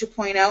SUNY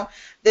 2.0.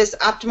 This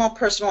Optimal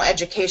Personal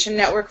Education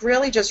Network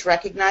really just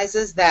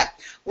recognizes that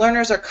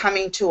learners are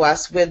coming to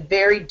us with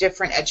very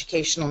different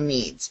educational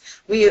needs.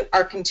 We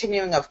are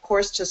continuing, of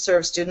course, to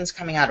serve students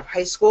coming out of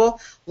high school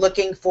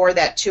looking for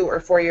that 2-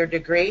 or 4-year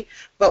degree,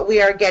 but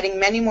we are getting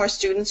many more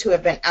students who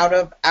have been out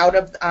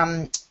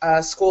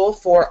of school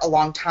for a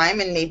long time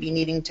and maybe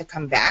needing to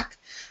come back.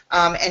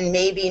 And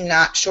maybe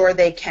not sure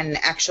they can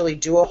actually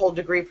do a whole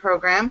degree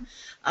program.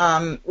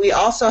 We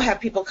also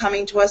have people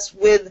coming to us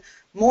with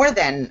more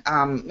than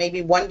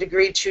maybe 1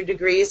 degree, 2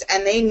 degrees,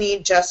 and they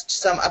need just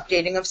some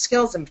updating of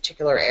skills in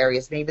particular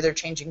areas. Maybe they're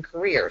changing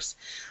careers.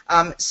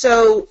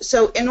 So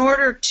in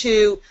order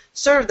to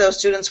serve those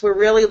students, we're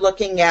really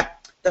looking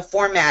at the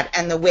format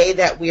and the way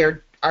that we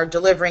are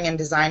delivering and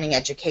designing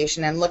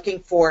education and looking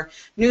for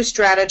new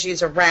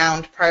strategies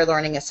around prior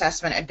learning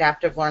assessment,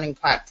 adaptive learning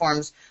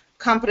platforms,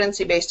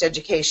 competency-based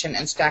education,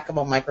 and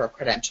stackable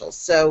micro-credentials.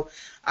 So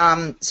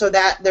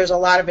that there's a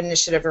lot of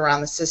initiative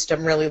around the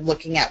system really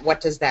looking at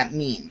what does that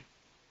mean,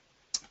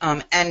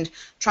 and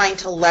trying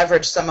to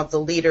leverage some of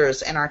the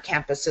leaders in our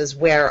campuses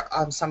where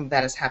some of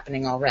that is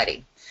happening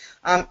already.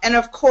 And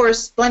of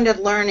course, blended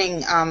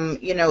learning,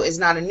 is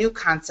not a new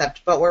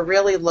concept, but we're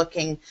really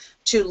looking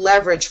to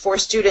leverage for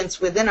students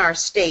within our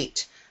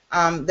state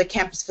the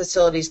campus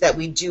facilities that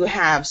we do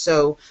have,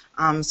 so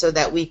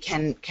that we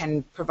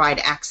can provide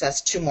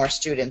access to more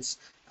students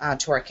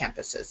to our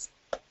campuses.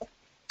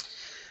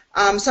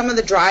 Some of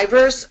the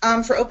drivers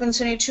for Open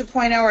SUNY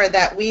 2.0 are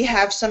that we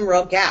have some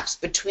real gaps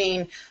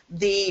between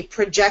the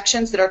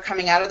projections that are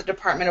coming out of the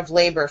Department of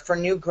Labor for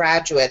new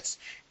graduates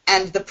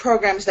and the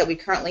programs that we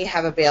currently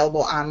have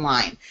available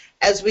online.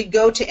 As we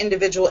go to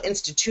individual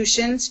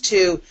institutions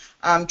to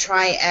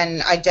try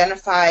and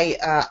identify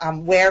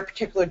where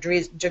particular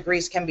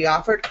degrees can be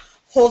offered,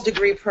 whole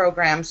degree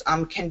programs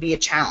can be a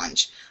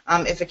challenge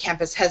if a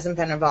campus hasn't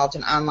been involved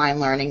in online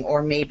learning,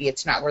 or maybe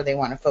it's not where they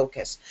want to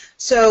focus.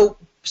 So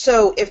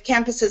if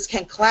campuses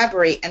can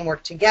collaborate and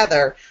work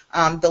together,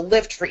 the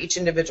lift for each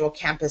individual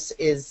campus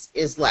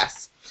is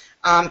less.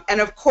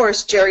 And of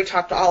course, Jerry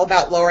talked all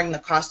about lowering the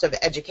cost of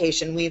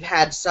education. We've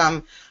had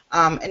some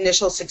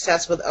initial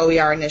success with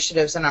OER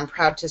initiatives, and I'm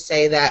proud to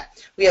say that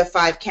we have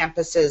 5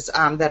 campuses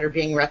that are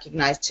being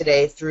recognized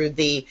today through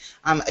the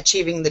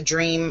Achieving the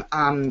Dream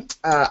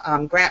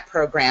grant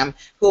program,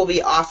 who will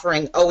be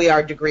offering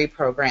OER degree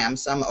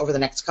programs over the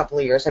next couple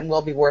of years, and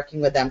we'll be working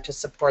with them to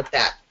support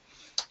that.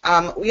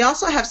 We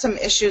also have some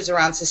issues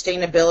around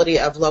sustainability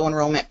of low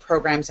enrollment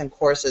programs and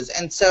courses,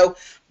 and so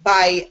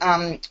by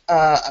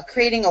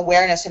creating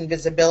awareness and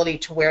visibility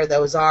to where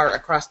those are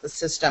across the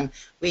system,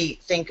 we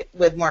think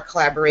with more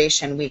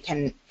collaboration we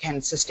can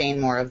sustain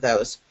more of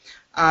those.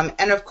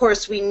 And of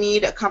course, we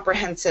need a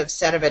comprehensive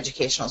set of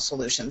educational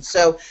solutions.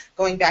 So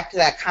going back to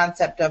that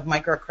concept of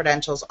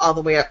micro-credentials all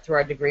the way up through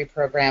our degree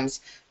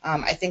programs,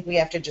 I think we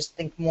have to just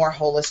think more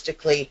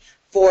holistically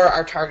for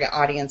our target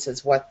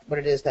audiences what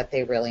it is that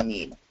they really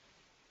need.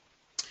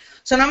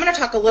 So now I'm going to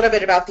talk a little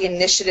bit about the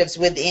initiatives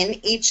within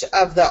each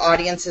of the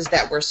audiences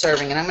that we're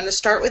serving. And I'm going to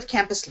start with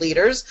campus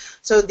leaders.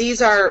 So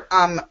these are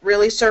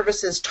really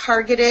services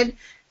targeted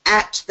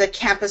at the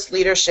campus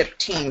leadership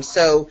team.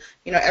 So,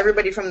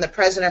 everybody from the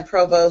president,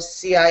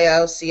 provost,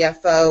 CIO,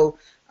 CFO,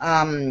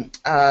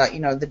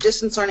 the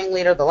distance learning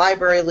leader, the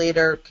library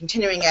leader,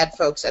 continuing ed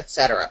folks,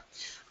 etc.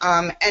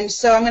 And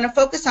so I'm going to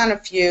focus on a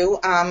few.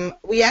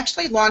 We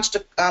actually launched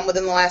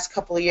within the last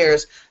couple of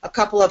years a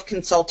couple of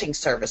consulting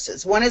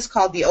services. One is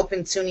called the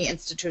Open SUNY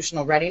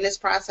Institutional Readiness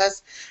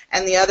Process,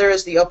 and the other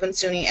is the Open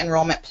SUNY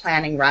Enrollment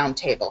Planning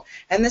Roundtable.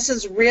 And this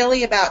is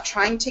really about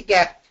trying to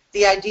get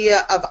the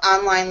idea of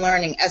online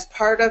learning as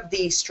part of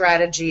the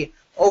strategy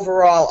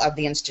overall of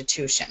the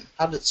institution.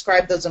 I'll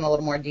describe those in a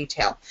little more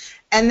detail.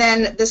 And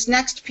then this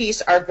next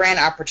piece are grant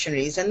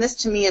opportunities, and this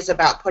to me is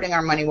about putting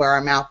our money where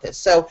our mouth is.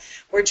 So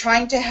we're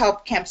trying to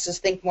help campuses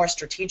think more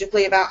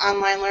strategically about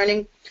online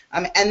learning,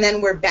 and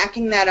then we're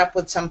backing that up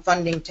with some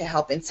funding to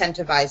help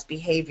incentivize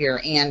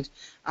behavior and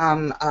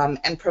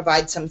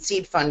provide some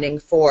seed funding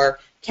for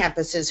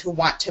campuses who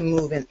want to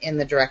move in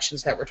the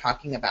directions that we're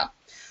talking about.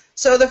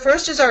 So the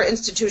first is our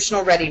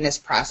institutional readiness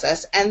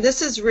process, and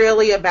this is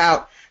really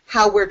about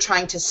how we're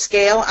trying to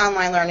scale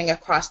online learning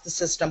across the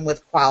system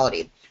with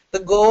quality. The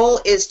goal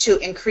is to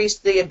increase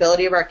the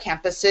ability of our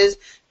campuses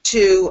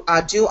to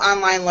do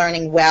online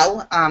learning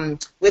well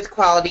with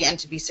quality and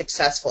to be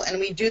successful. And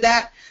we do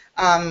that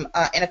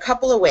in a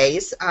couple of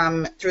ways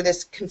through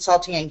this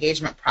consulting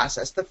engagement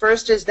process. The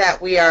first is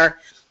that we are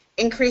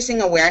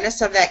increasing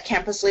awareness of that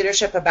campus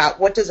leadership about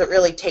what does it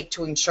really take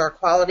to ensure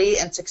quality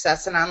and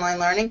success in online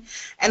learning.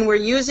 And we're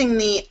using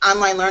the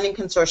Online Learning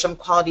Consortium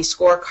Quality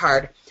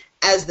Scorecard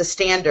as the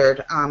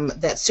standard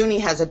that SUNY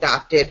has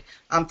adopted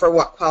for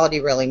what quality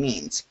really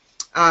means.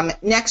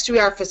 Next, we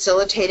are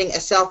facilitating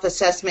a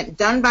self-assessment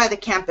done by the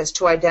campus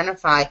to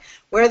identify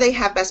where they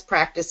have best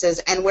practices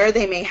and where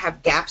they may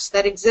have gaps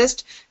that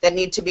exist that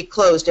need to be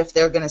closed if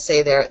they're going to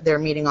say they're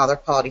meeting all their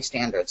quality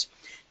standards.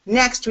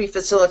 Next, we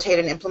facilitate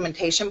an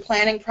implementation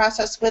planning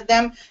process with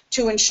them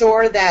to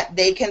ensure that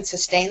they can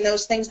sustain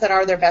those things that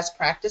are their best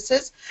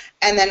practices,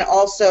 and then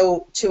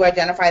also to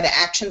identify the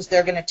actions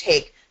they're going to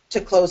take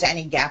to close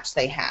any gaps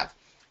they have.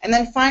 And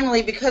then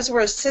finally, because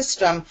we're a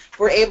system,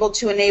 we're able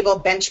to enable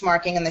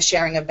benchmarking and the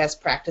sharing of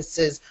best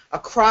practices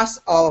across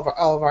all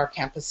of our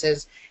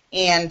campuses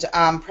and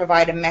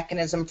provide a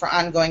mechanism for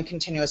ongoing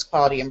continuous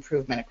quality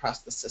improvement across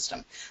the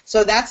system.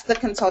 So that's the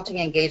consulting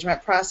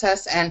engagement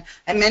process, and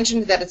I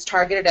mentioned that it's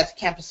targeted at the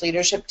campus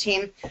leadership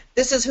team.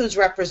 This is who's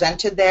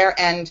represented there,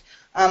 and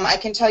I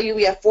can tell you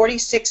we have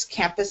 46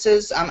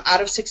 campuses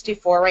out of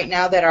 64 right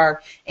now that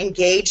are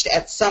engaged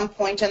at some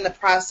point in the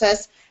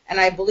process, and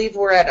I believe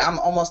we're at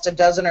almost a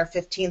dozen or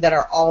 15 that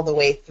are all the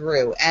way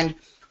through. And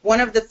one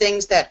of the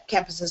things that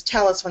campuses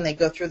tell us when they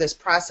go through this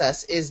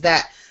process is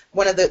that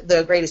one of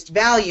the greatest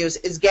values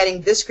is getting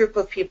this group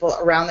of people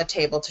around the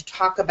table to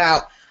talk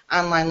about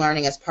online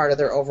learning as part of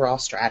their overall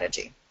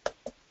strategy.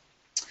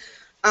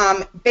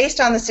 Based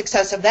on the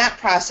success of that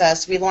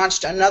process, we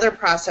launched another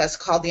process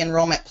called the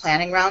Enrollment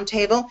Planning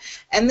Roundtable,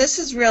 and this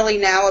is really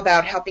now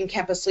about helping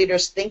campus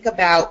leaders think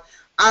about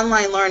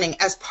online learning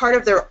as part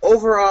of their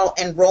overall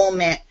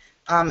enrollment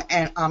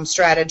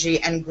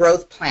strategy and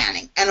growth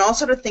planning, and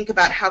also to think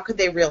about how could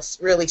they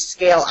really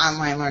scale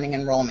online learning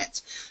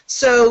enrollments.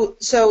 So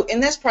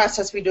in this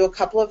process, we do a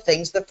couple of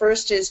things. The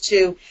first is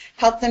to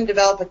help them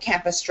develop a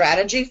campus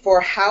strategy for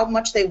how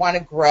much they want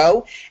to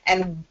grow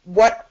and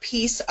what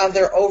piece of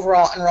their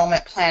overall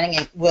enrollment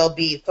planning will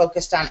be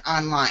focused on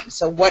online.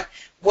 So what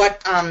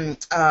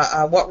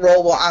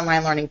role will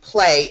online learning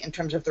play in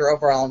terms of their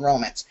overall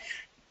enrollments?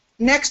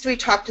 Next, we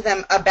talk to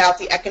them about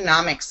the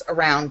economics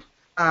around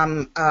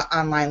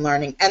online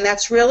learning, and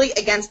that's really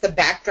against the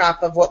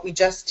backdrop of what we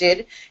just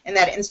did in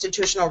that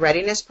institutional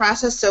readiness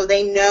process. So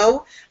they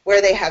know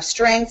where they have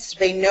strengths,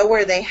 they know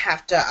where they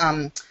have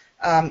to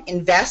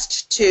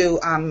invest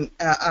to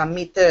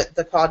meet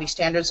the quality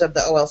standards of the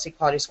OLC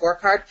Quality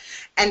Scorecard,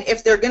 and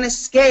if they're going to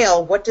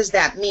scale, what does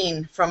that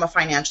mean from a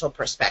financial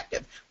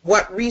perspective?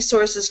 What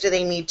resources do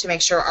they need to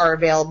make sure are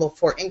available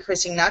for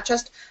increasing not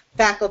just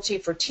faculty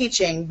for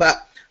teaching,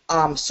 but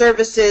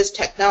services,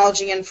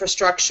 technology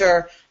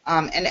infrastructure,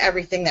 and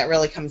everything that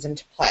really comes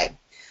into play.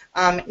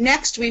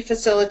 Next, we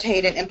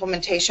facilitate an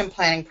implementation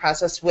planning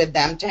process with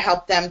them to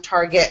help them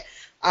target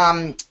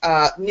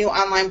new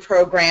online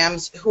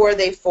programs, who are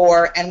they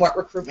for, and what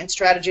recruitment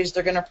strategies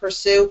they're going to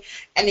pursue,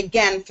 and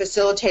again,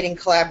 facilitating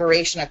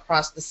collaboration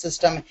across the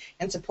system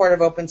in support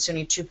of Open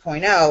SUNY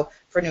 2.0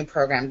 for new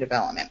program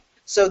development.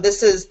 So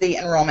this is the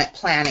enrollment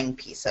planning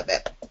piece of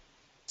it.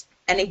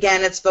 And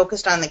again, it's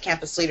focused on the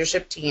campus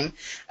leadership team.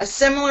 A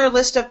similar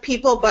list of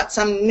people, but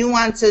some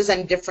nuances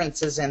and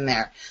differences in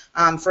there.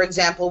 For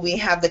example, we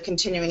have the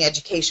continuing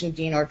education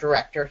dean or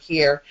director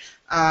here,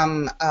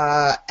 and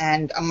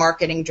a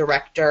marketing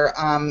director.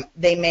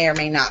 They may or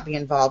may not be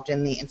involved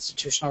in the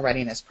institutional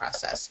readiness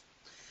process.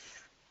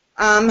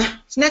 So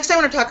next I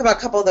want to talk about a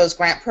couple of those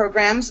grant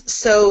programs.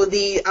 So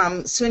the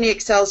SUNY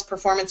Excels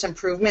Performance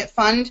Improvement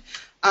Fund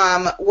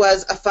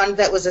was a fund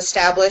that was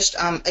established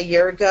a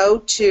year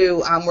ago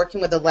to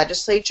working with the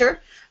legislature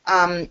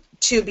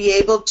to be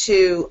able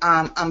to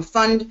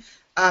fund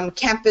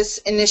campus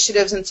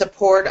initiatives in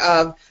support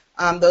of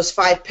those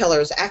 5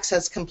 pillars: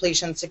 access,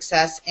 completion,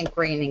 success,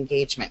 inquiry, and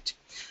engagement.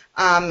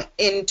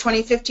 In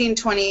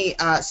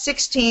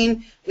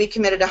 2015-2016, we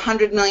committed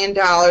 $100 million,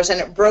 and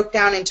it broke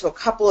down into a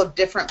couple of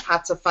different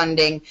pots of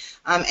funding,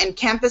 and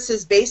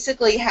campuses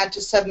basically had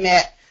to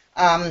submit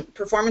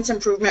performance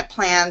improvement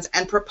plans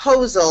and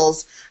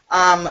proposals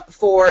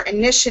for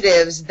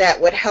initiatives that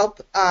would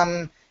help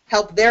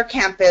their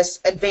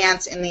campus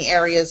advance in the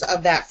areas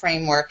of that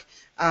framework.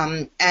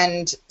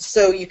 And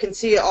so you can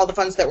see all the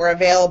funds that were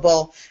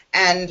available,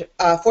 and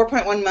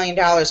 $4.1 million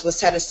was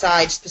set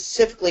aside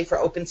specifically for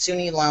Open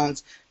SUNY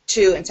loans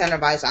to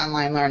incentivize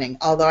online learning,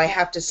 although I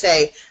have to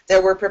say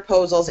there were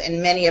proposals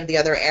in many of the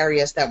other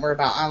areas that were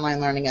about online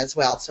learning as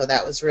well. So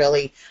that was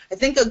really, I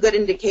think, a good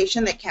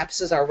indication that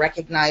campuses are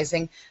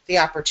recognizing the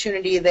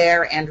opportunity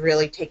there and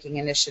really taking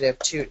initiative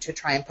to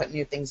try and put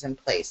new things in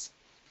place.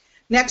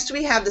 Next,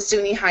 we have the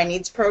SUNY High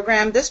Needs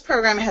Program. This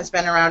program has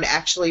been around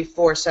actually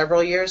for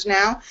several years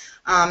now,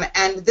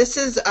 and this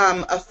is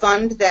a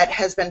fund that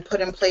has been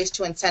put in place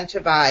to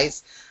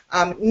incentivize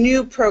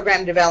new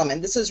program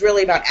development. This is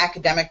really about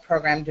academic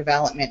program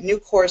development, new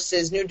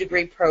courses, new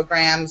degree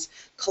programs,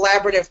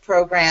 collaborative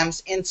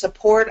programs in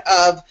support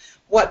of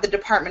what the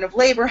Department of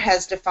Labor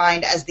has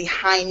defined as the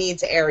high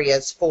needs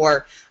areas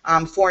for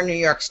New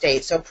York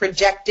State. So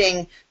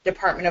projecting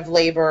Department of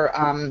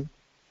Labor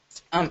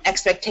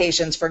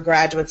expectations for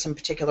graduates in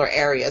particular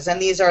areas.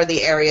 And these are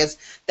the areas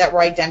that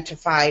were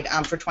identified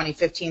for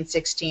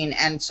 2015-16,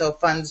 and so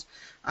funds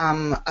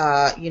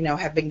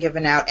have been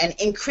given out. And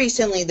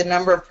increasingly, the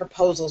number of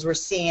proposals we're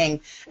seeing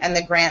and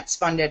the grants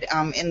funded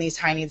in these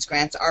high needs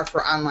grants are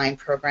for online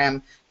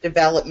program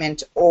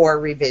development or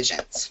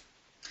revisions.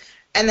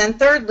 And then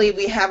thirdly,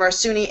 we have our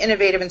SUNY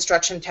Innovative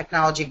Instruction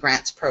Technology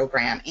Grants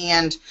Program.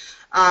 And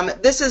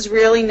this is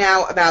really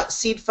now about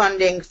seed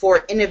funding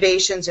for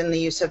innovations in the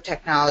use of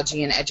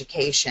technology in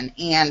education.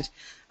 And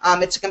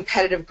it's a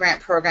competitive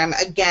grant program,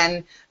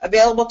 again,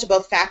 available to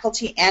both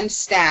faculty and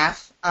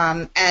staff.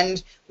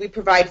 And we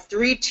provide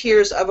 3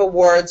 tiers of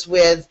awards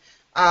with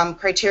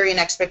criteria and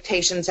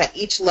expectations at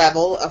each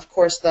level. Of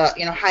course, the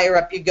higher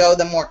up you go,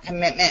 the more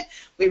commitment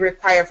we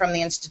require from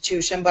the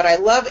institution. But I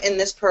love in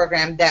this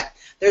program that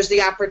there's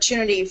the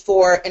opportunity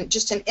for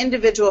just an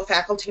individual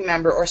faculty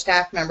member or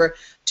staff member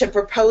to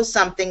propose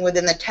something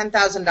within the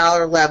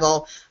 $10,000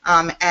 level.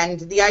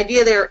 And the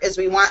idea there is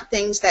we want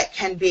things that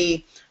can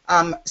be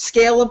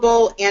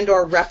scalable and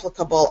or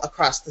replicable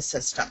across the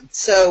system.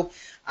 So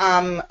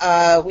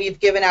we've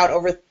given out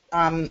over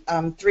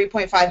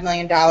 $3.5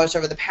 million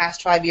over the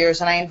past 5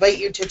 years, and I invite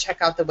you to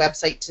check out the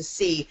website to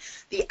see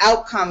the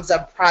outcomes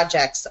of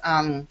projects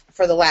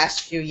for the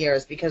last few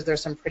years, because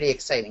there's some pretty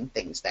exciting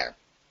things there.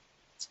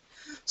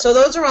 So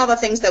those are all the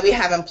things that we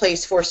have in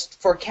place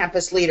for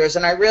campus leaders,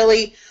 and I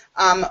really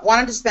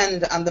wanted to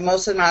spend the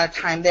most amount of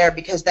time there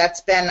because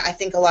that's been, I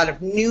think, a lot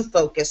of new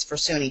focus for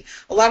SUNY.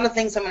 A lot of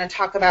things I'm going to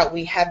talk about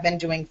we have been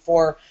doing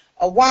for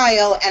a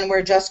while, and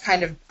we're just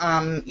kind of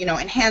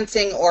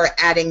enhancing or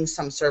adding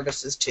some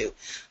services to.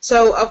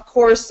 So of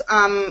course,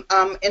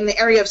 in the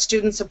area of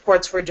student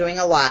supports, we're doing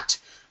a lot.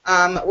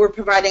 We're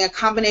providing a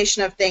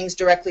combination of things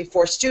directly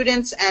for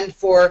students and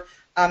for,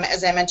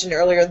 as I mentioned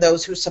earlier,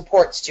 those who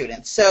support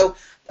students. So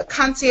the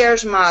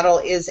concierge model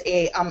is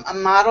a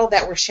model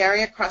that we're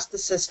sharing across the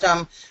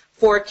system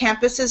for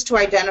campuses to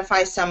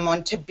identify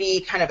someone to be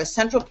kind of a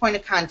central point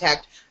of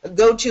contact, a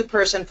go-to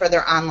person for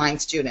their online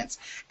students.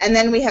 And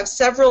then we have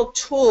several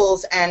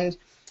tools and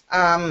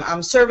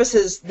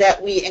services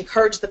that we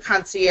encourage the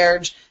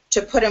concierge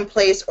to put in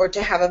place or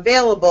to have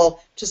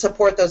available to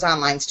support those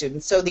online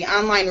students. So the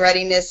online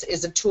readiness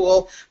is a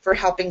tool for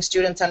helping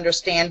students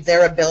understand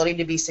their ability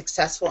to be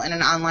successful in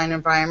an online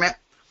environment.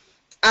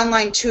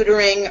 Online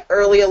tutoring,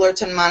 early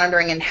alerts and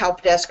monitoring, and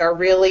help desk are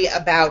really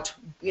about,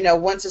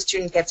 once a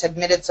student gets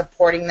admitted,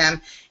 supporting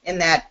them in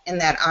that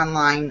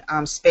online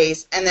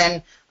space. And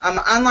then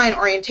online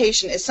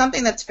orientation is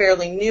something that's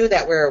fairly new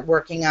that we're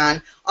working on.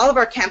 All of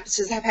our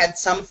campuses have had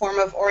some form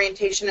of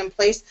orientation in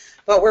place,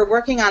 but we're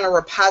working on a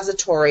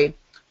repository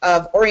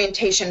of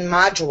orientation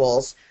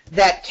modules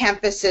that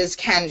campuses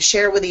can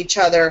share with each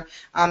other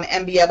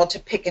and be able to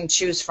pick and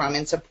choose from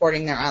in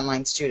supporting their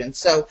online students.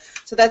 So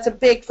that's a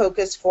big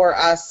focus for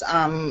us.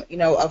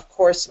 Of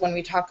course, when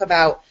we talk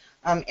about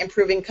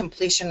improving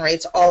completion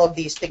rates, all of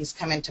these things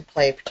come into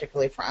play,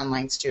 particularly for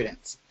online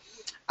students.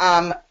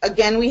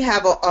 Again, we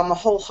have a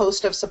whole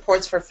host of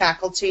supports for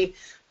faculty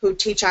who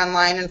teach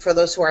online and for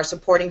those who are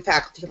supporting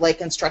faculty,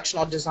 like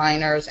instructional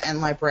designers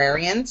and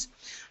librarians.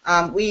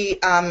 When we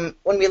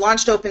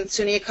launched Open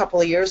SUNY a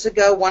couple of years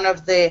ago, one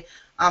of the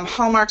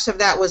hallmarks of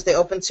that was the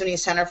Open SUNY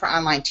Center for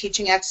Online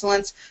Teaching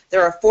Excellence.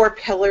 There are 4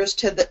 pillars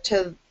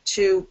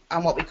to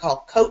what we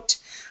call COAT.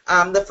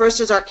 The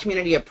first is our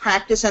community of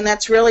practice, and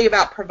that's really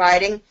about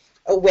providing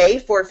a way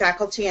for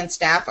faculty and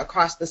staff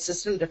across the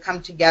system to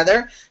come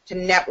together, to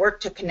network,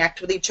 to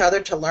connect with each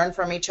other, to learn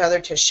from each other,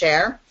 to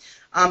share.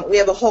 We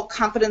have a whole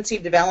competency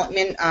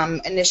development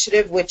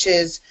initiative, which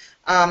is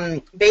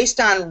based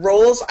on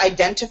roles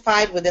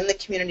identified within the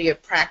community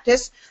of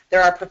practice.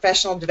 There are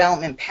professional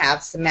development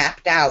paths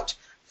mapped out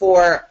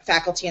for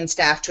faculty and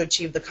staff to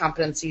achieve the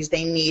competencies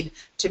they need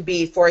to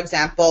be, for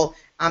example,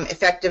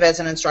 effective as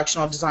an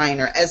instructional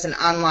designer, as an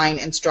online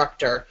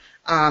instructor,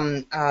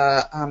 and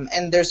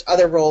there's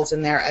other roles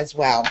in there as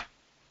well.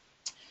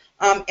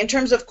 In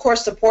terms of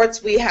course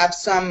supports, we have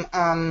some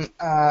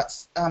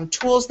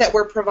tools that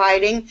we're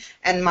providing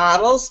and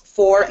models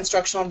for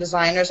instructional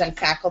designers and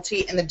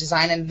faculty in the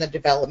design and the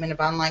development of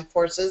online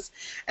courses.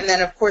 And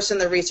then, of course, in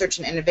the research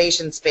and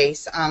innovation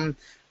space,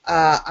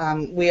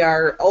 we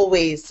are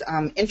always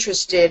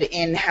interested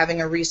in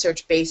having a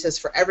research basis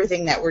for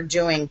everything that we're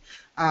doing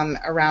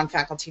around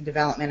faculty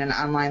development and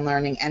online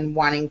learning, and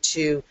wanting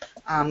to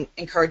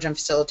encourage and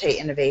facilitate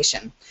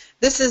innovation.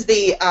 This is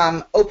the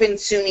Open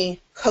SUNY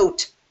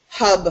COAT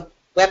Hub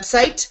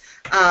website,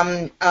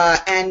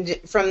 and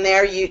from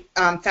there,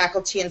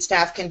 faculty and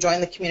staff can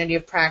join the community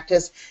of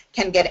practice,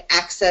 can get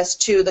access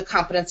to the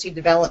competency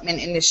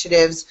development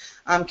initiatives,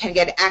 can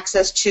get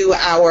access to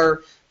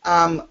our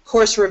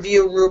course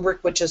review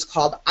rubric, which is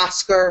called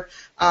OSCAR.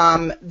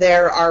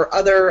 There are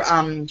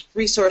other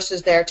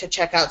resources there to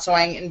check out, so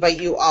I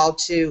invite you all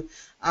to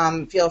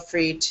feel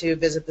free to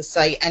visit the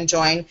site and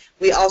join.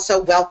 We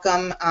also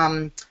welcome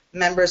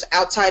members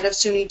outside of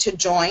SUNY to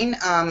join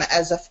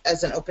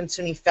as an Open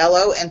SUNY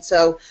Fellow, and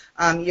so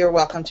you're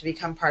welcome to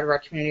become part of our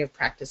community of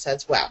practice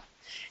as well.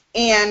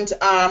 And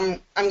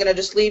I'm going to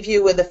just leave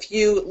you with a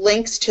few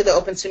links to the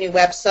Open SUNY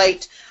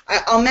website.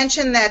 I'll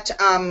mention that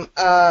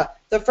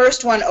the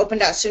first one,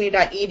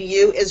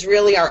 open.suny.edu, is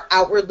really our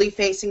outwardly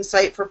facing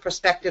site for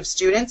prospective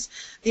students.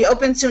 The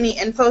Open SUNY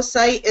info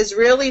site is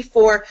really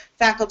for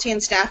faculty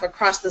and staff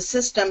across the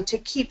system to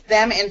keep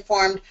them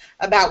informed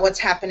about what's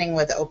happening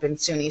with Open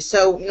SUNY.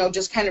 So,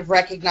 just kind of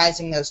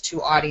recognizing those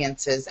two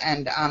audiences,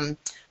 and a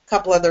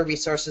couple other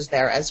resources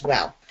there as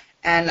well.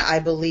 And I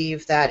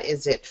believe that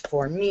is it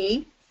for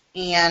me.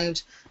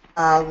 And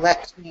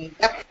let me,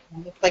 yep,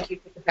 looks like you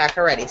took it back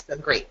already, so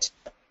great.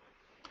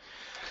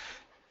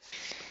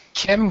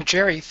 Kim,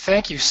 Jerry,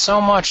 thank you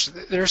so much.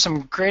 There's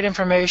some great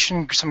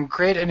information, some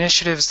great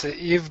initiatives that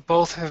you've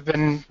both have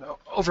been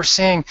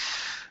overseeing.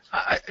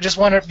 I just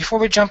wonder, before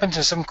we jump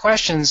into some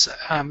questions,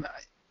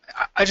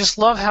 I just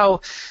love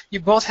how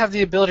you both have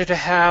the ability to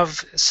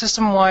have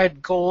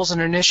system-wide goals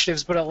and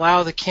initiatives, but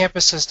allow the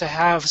campuses to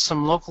have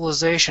some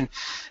localization,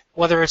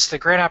 whether it's the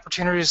grant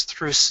opportunities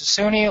through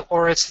SUNY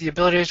or it's the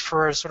ability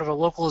for sort of a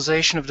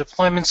localization of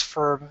deployments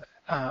for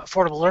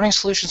affordable learning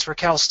solutions for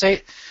Cal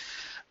State.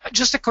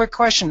 Just a quick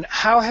question.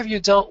 How have you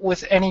dealt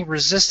with any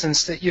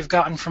resistance that you've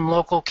gotten from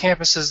local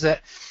campuses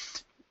that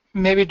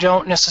maybe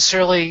don't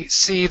necessarily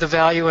see the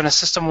value in a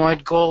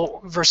system-wide goal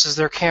versus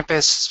their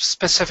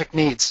campus-specific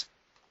needs?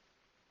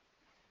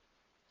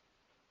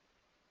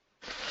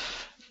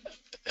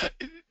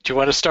 Do you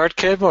want to start,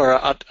 Kim, or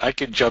I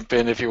can jump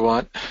in if you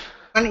want?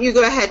 Why don't you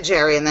go ahead,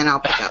 Jerry, and then I'll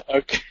pick up.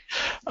 Okay.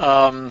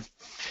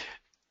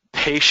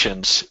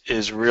 Patience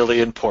is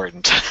really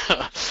important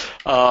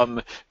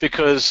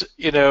because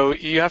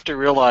you have to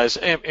realize,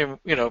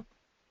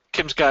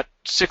 Kim's got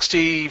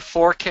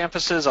 64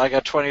 campuses, I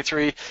got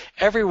 23.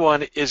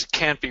 Everyone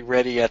can't be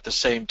ready at the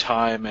same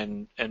time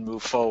and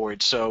move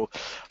forward. So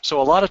a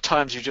lot of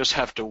times you just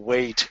have to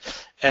wait,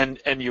 and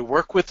you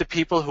work with the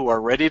people who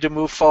are ready to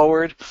move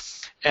forward,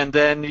 and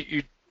then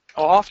you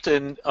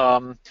often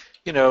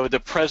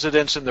the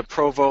presidents and the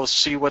provosts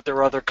see what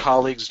their other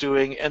colleagues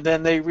doing, and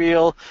then they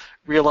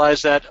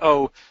realize that,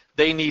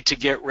 they need to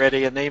get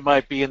ready, and they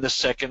might be in the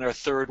second or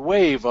third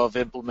wave of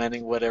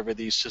implementing whatever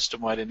these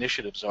system-wide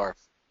initiatives are.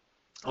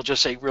 I'll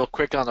just say real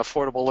quick on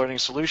affordable learning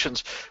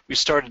solutions, we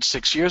started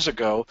 6 years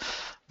ago,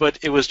 but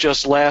it was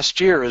just last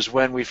year is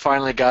when we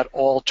finally got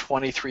all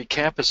 23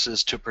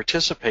 campuses to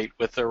participate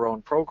with their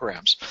own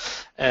programs.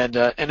 And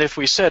if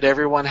we said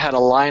everyone had to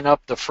line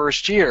up the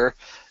first year,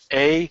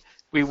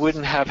 we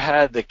wouldn't have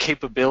had the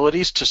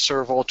capabilities to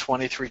serve all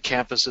 23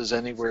 campuses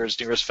anywhere as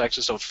near as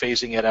Texas, so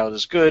phasing it out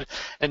is good.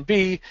 And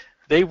B,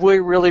 they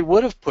really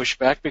would have pushed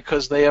back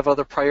because they have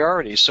other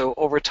priorities. So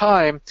over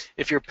time,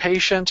 if you're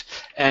patient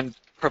and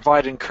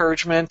provide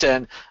encouragement,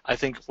 and I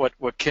think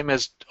what Kim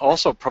has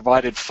also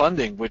provided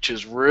funding, which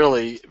is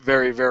really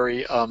very,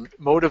 very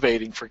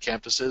motivating for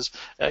campuses,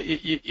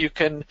 you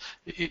can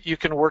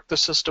work the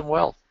system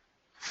well.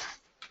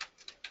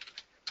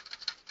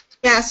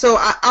 Yeah, so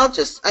I'll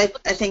just, I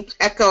think,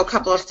 echo a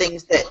couple of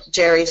things that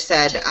Jerry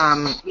said.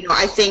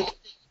 I think,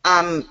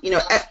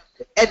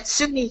 at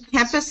SUNY,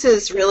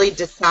 campuses really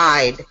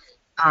decide,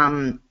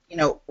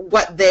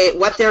 what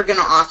they're going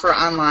to offer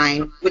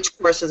online, which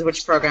courses,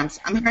 which programs.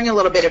 I'm hearing a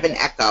little bit of an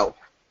echo,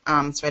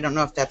 so I don't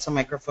know if that's a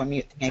microphone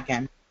mute thing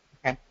again.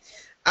 Okay.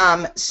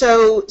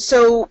 So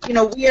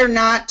we are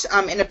not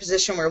in a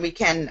position where we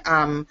can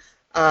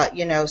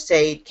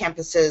say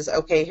campuses,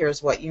 okay,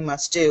 here's what you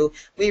must do.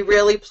 We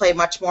really play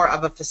much more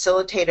of a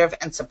facilitative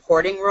and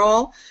supporting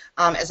role.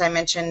 As I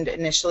mentioned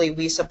initially,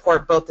 we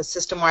support both the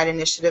system-wide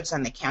initiatives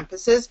and the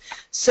campuses.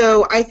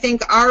 So I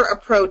think our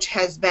approach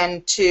has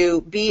been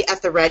to be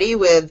at the ready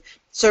with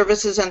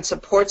services and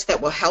supports that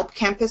will help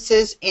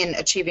campuses in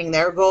achieving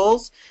their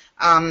goals.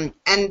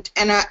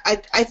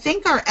 I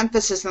think our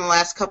emphasis in the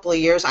last couple of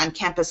years on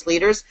campus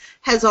leaders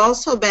has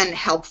also been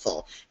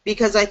helpful,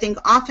 because I think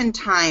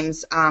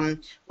oftentimes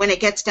when it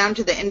gets down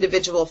to the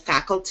individual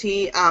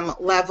faculty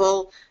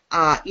level,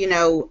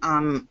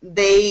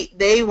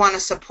 they want to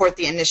support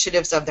the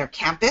initiatives of their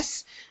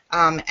campus.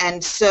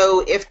 And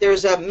so if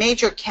there's a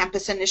major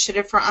campus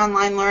initiative for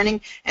online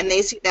learning and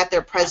they see that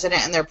their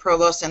president and their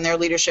provost and their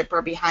leadership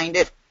are behind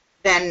it,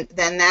 then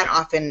that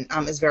often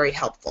is very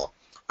helpful.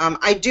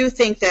 I do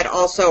think that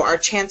also our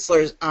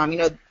chancellor's,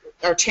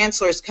 our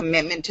chancellor's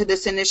commitment to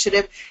this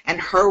initiative and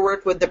her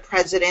work with the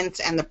presidents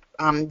and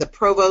the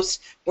provost's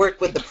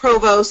work with the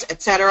provosts,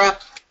 etc.,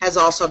 has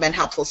also been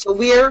helpful. So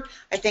we're,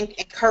 I think,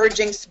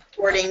 encouraging,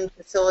 supporting,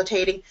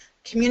 facilitating,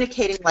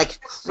 communicating like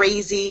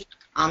crazy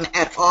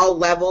at all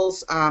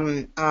levels.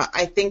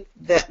 I think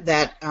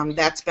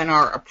that's been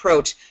our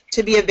approach,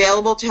 to be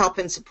available to help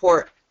and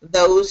support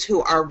those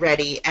who are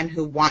ready and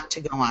who want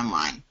to go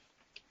online,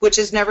 which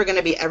is never going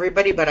to be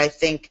everybody, but I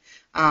think,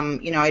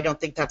 I don't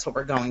think that's what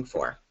we're going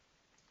for.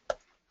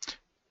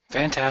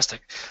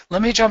 Fantastic.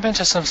 Let me jump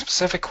into some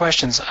specific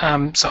questions. So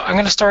I'm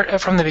going to start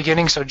from the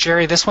beginning. So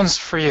Jerry, this one's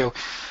for you.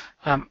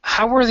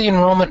 How were the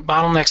enrollment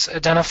bottlenecks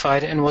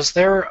identified, and was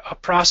there a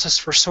process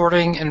for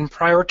sorting and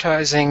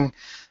prioritizing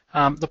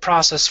the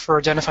process for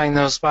identifying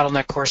those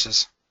bottleneck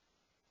courses?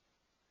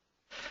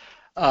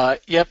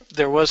 Yep,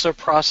 there was a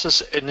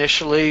process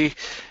initially.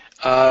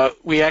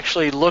 We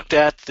actually looked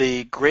at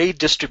the grade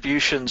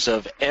distributions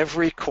of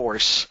every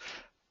course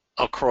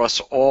across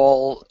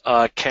all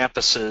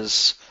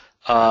campuses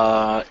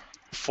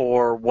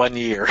for 1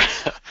 year.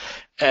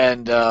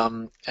 And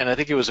I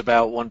think it was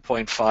about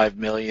 1.5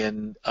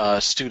 million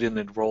student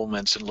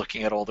enrollments, and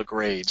looking at all the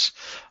grades.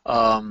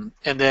 And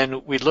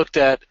then we looked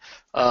at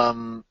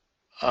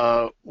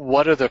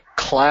what are the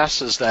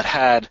classes that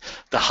had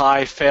the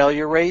high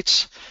failure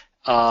rates,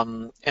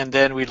 and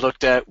then we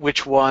looked at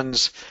which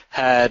ones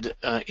had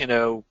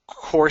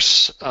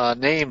course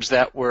names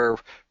that were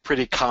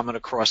pretty common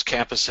across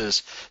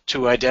campuses,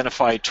 to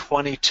identify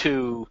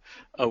 22.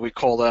 We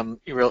call them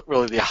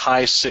really the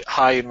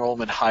high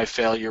enrollment, high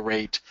failure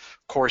rate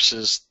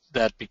courses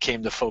that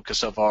became the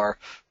focus of our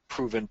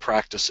proven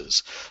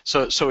practices.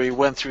 So we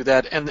went through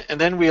that, and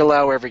then we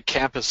allow every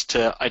campus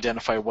to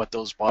identify what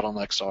those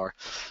bottlenecks are.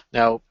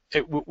 Now,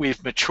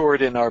 we've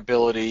matured in our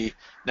ability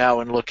now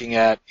in looking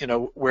at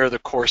where the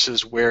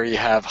courses where you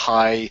have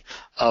high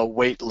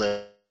wait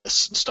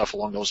lists and stuff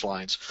along those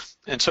lines.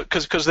 And so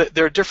because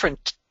there are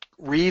different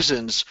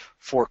reasons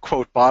for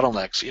quote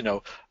bottlenecks,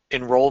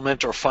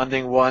 enrollment or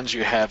funding ones,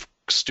 you have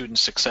student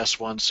success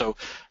ones. So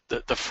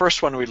the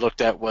first one we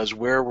looked at was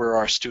where were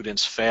our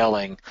students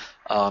failing,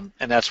 and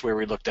that's where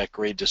we looked at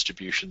grade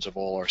distributions of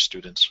all our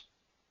students,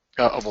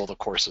 of all the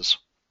courses.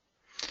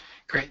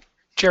 Great.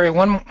 Jerry,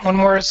 one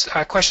more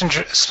question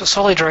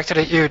solely directed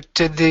at you.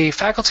 Did the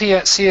faculty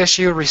at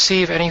CSU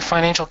receive any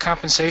financial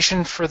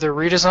compensation for the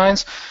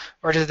redesigns,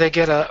 or did they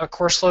get a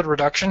course load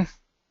reduction?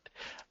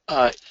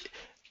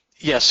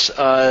 Yes.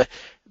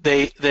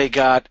 They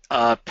got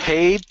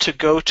paid to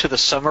go to the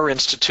Summer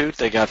Institute.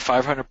 They got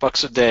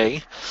 $500 a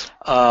day,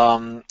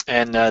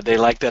 and they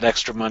liked that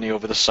extra money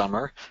over the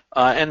summer.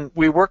 And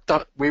we worked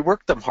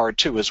them hard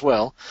too as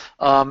well.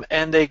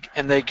 And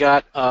they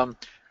got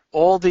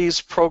all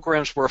these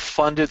programs were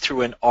funded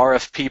through an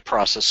RFP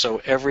process.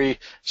 So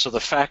the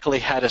faculty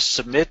had to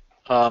submit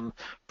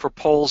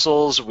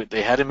proposals.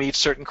 They had to meet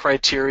certain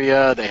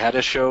criteria. They had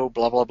to show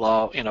blah blah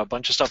blah, a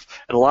bunch of stuff.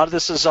 And a lot of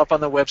this is up on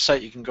the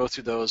website. You can go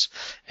through those.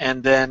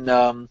 And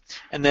then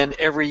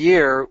every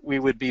year we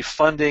would be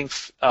funding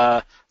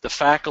the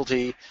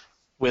faculty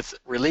with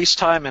release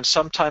time, and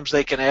sometimes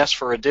they can ask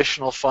for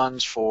additional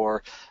funds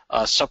for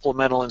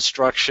supplemental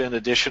instruction,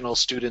 additional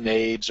student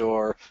aids,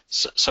 or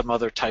some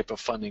other type of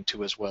funding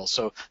too as well.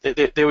 So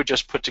they would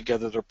just put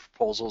together their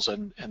proposals,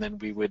 and then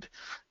we would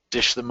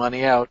dish the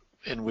money out,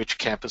 in which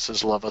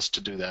campuses love us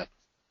to do that.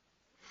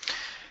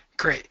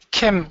 Great.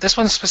 Kim, this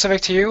one's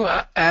specific to you.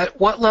 At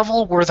what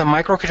level were the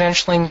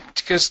micro-credentialing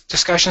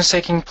discussions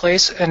taking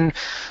place, and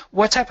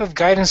what type of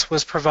guidance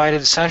was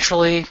provided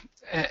centrally,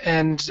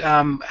 and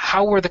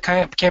how were the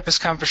campus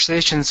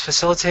conversations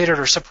facilitated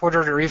or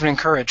supported or even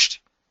encouraged?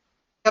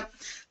 Yep.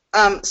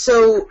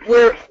 So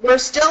we're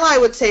still, I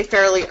would say,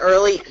 fairly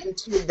early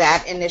into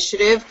that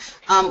initiative.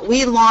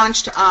 We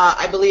launched,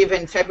 I believe,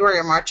 in February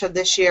or March of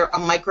this year, a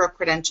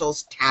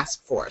micro-credentials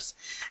task force.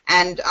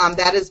 And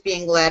that is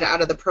being led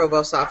out of the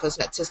Provost's office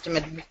at System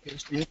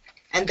Administration.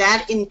 And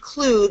that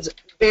includes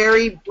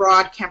very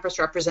broad campus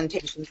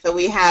representation. So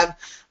we have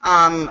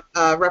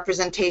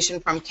representation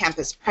from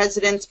campus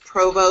presidents,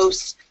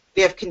 provosts,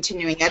 we have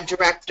continuing ed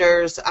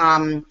directors,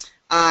 and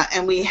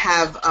we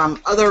have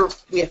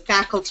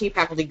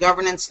faculty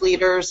governance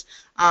leaders.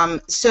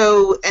 And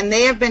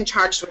they have been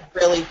charged with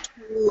really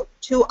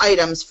two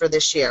items for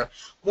this year.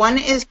 One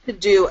is to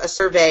do a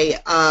survey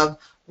of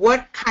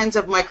what kinds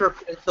of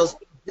micro-credentials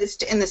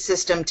exist in the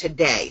system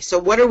today. So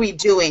what are we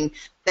doing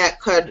that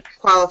could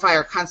qualify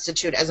or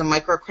constitute as a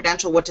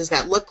micro-credential? What does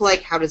that look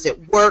like? How does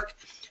it work?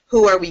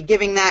 Who are we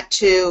giving that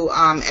to,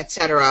 et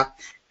cetera?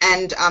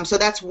 And so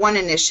that's one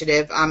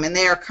initiative, and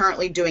they are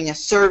currently doing a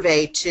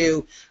survey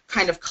to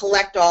kind of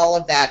collect all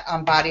of that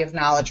body of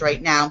knowledge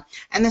right now.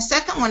 And the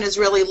second one is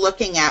really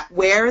looking at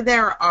where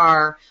there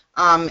are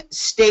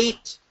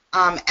state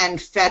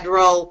and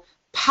federal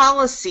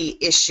policy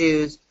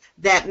issues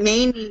that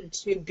may need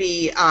to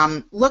be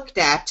looked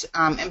at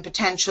and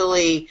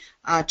potentially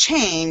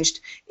changed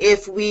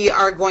if we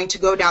are going to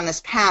go down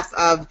this path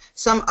of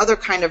some other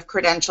kind of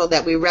credential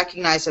that we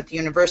recognize at the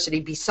university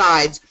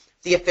besides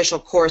the official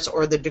course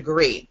or the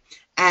degree.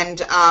 And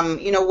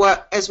you know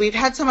what, as we've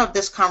had some of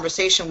this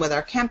conversation with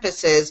our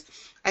campuses,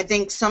 I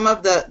think some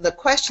of the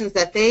questions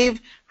that they've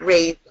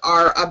raised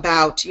are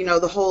about, you know,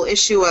 the whole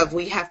issue of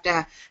we have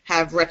to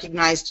have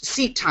recognized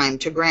seat time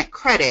to grant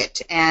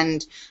credit,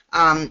 and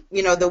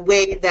you know, the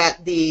way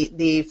that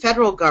the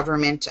federal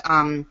government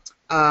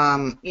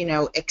you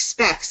know,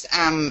 expects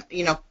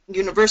you know,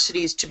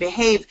 universities to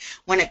behave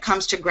when it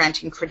comes to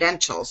granting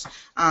credentials.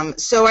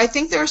 So I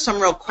think there are some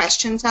real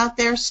questions out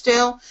there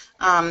still,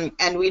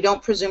 and we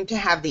don't presume to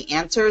have the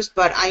answers,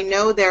 but I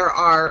know there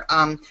are,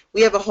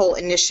 we have a whole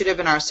initiative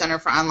in our Center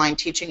for Online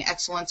Teaching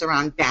Excellence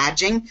around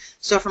badging.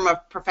 So from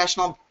a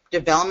professional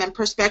development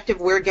perspective,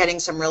 we're getting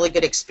some really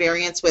good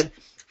experience with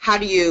how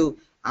do you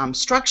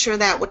structure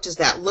that, what does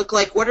that look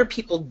like, what are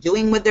people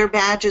doing with their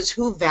badges,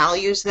 who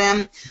values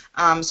them.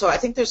 So I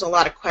think there's a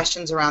lot of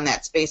questions around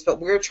that space, but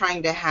we're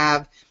trying to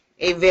have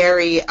a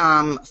very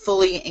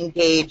fully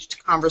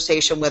engaged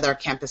conversation with our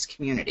campus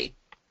community.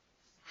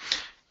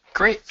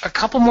 Great. A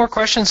couple more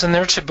questions in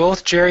there to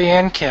both Jerry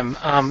and Kim.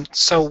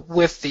 So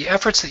with the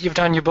efforts that you've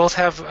done, you both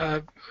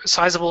have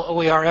sizable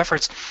OER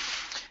efforts.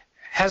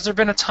 Has there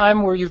been a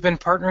time where you've been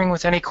partnering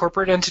with any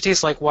corporate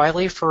entities like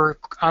Wiley for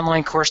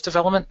online course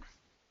development?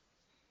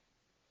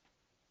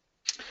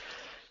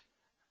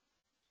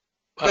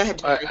 Go ahead,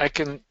 Jerry. I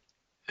can,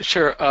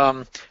 sure.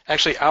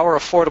 Actually, our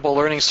Affordable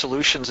Learning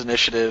Solutions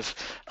initiative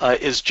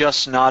is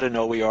just not an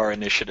OER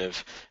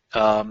initiative.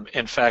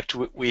 In fact,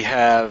 we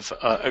have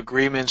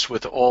agreements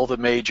with all the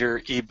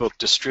major ebook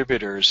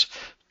distributors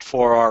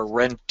for our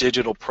Rent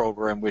Digital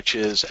program, which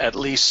is at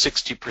least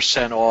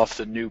 60% off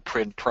the new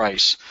print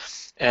price.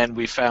 And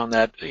we found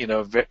that, you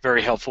know,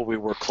 very helpful. We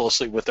work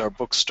closely with our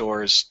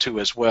bookstores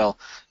too as well.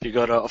 If you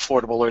go to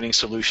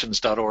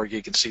affordablelearningsolutions.org,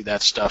 you can see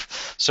that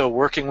stuff. So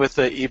working with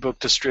the ebook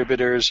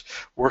distributors,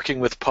 working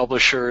with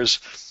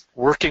publishers,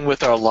 working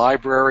with our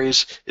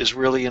libraries is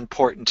really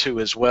important too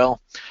as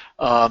well,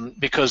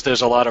 because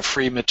there's a lot of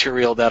free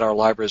material that our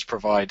libraries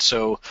provide.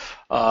 So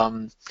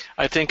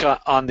I think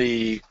on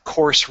the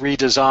course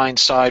redesign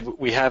side,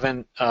 we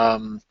haven't,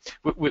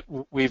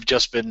 we've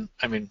just been,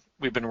 I mean,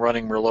 we've been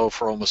running Merlot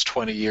for almost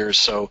 20 years,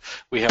 so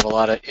we have a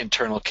lot of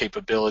internal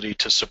capability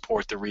to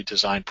support the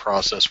redesign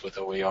process with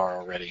OER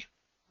already.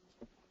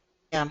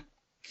 Yeah.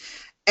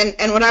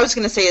 And what I was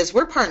going to say is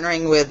we're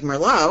partnering with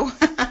Merlot,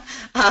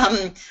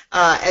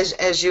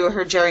 as you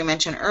heard Jerry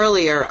mention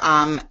earlier,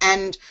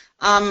 and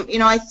you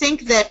know, I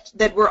think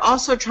that we're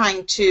also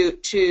trying to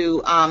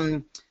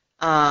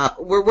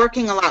we're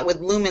working a lot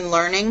with Lumen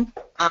Learning,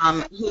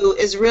 who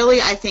is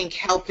really, I think,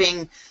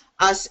 helping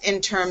us in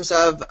terms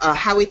of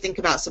how we think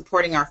about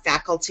supporting our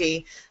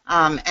faculty,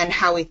 and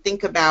how we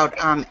think about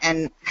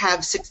and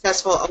have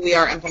successful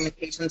OER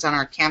implementations on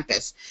our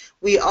campus.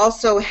 We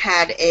also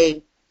had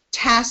a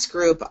task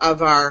group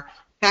of our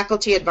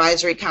Faculty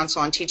Advisory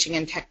Council on Teaching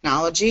and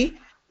Technology,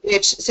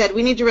 which said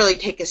we need to really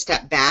take a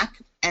step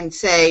back and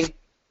say,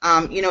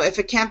 you know, if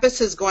a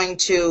campus is going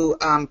to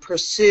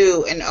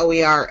pursue an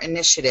OER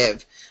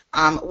initiative,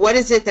 what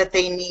is it that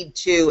they need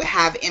to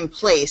have in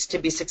place to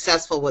be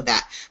successful with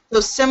that? So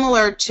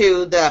similar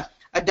to the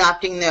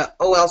adopting the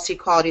OLC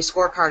Quality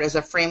Scorecard as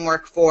a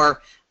framework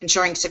for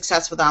ensuring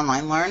success with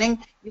online learning,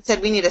 we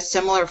said we need a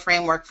similar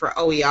framework for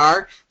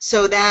OER.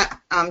 So that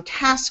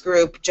task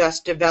group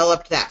just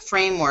developed that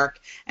framework,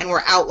 and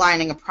we're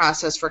outlining a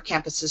process for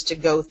campuses to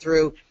go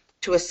through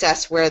to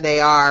assess where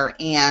they are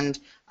and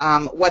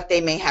what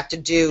they may have to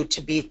do to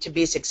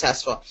be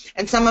successful.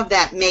 And some of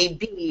that may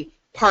be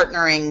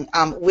partnering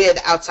with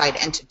outside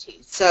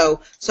entities. So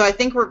I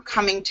think we're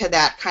coming to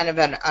that kind of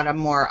at a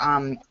more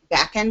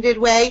back-ended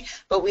way,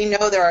 but we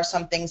know there are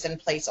some things in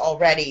place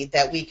already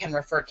that we can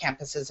refer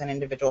campuses and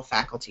individual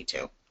faculty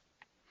to.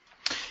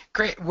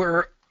 Great.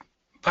 We're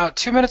about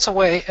 2 minutes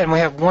away, and we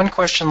have one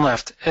question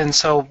left. And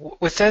so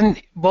within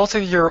both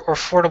of your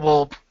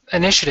affordable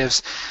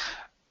initiatives,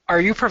 are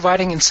you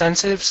providing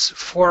incentives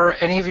for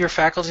any of your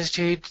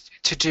faculty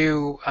to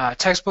do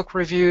textbook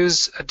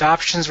reviews,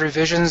 adoptions,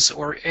 revisions,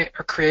 or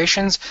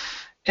creations?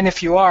 And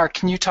if you are,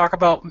 can you talk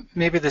about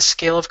maybe the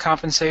scale of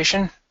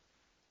compensation?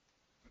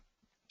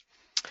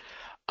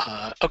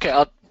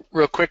 Okay,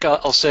 real quick,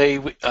 I'll say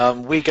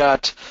we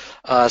got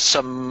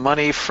some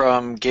money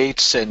from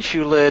Gates and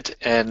Hewlett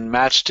and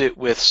matched it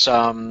with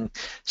some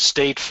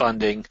state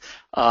funding.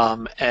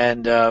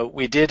 And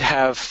we did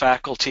have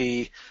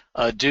faculty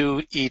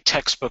do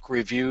e-textbook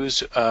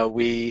reviews.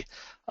 We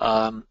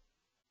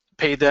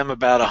paid them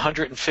about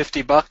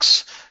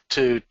 $150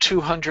 to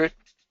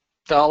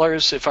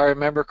 $200, if I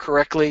remember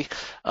correctly,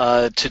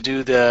 to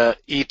do the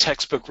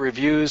e-textbook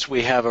reviews.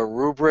 We have a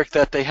rubric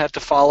that they had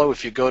to follow.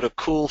 If you go to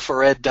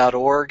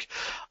coolfored.org,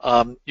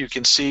 you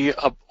can see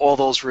all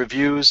those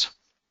reviews.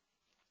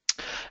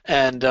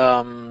 And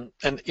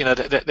you know,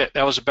 that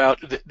was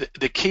about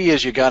the key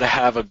is you got to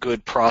have a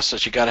good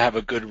process. You got to have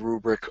a good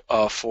rubric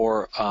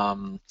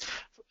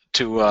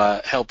to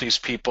help these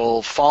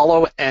people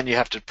follow, and you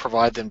have to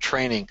provide them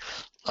training.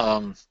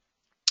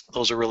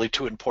 Those are really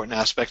two important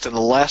aspects. And the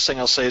last thing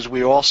I'll say is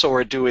we also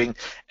are doing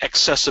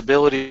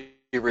accessibility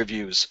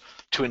reviews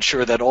to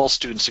ensure that all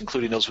students,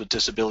 including those with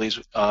disabilities,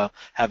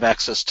 have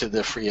access to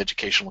the free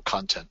educational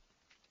content.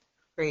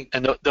 Great.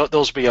 And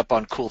those will be up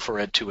on Cool for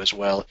Ed 2 as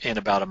well in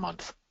about a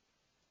month.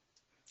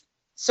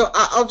 So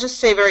I'll just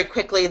say very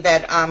quickly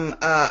that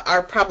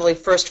our probably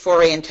first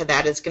foray into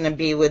that is going to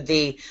be with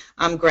the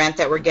grant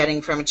that we're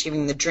getting from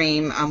Achieving the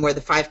Dream, where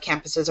the 5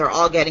 campuses are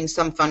all getting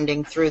some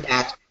funding through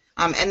that.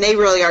 And they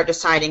really are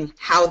deciding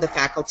how the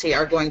faculty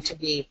are going to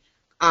be,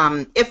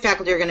 if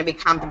faculty are going to be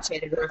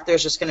compensated or if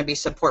there's just going to be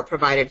support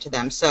provided to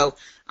them. So,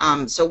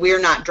 so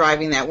we're not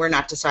driving that. We're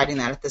not deciding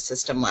that at the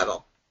system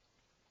level.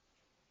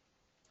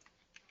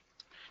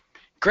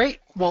 Great.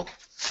 Well,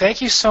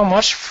 thank you so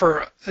much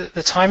for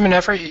the time and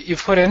effort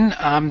you've put in.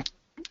 On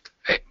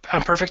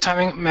perfect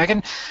timing,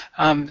 Megan.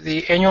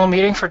 The annual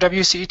meeting for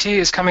WCET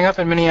is coming up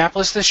in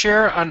Minneapolis this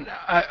year.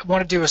 I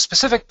want to do a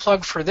specific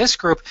plug for this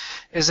group,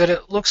 is that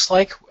it looks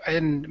like,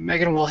 and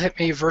Megan will hit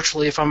me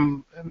virtually if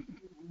I'm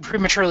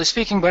prematurely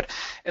speaking, but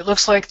it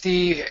looks like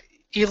the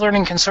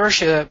e-learning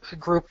consortia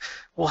group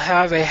will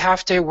have a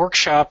half-day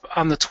workshop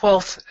on the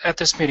 12th at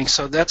this meeting.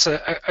 So that's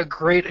a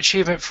great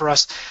achievement for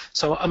us.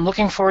 So I'm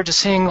looking forward to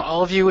seeing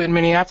all of you in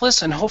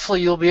Minneapolis, and hopefully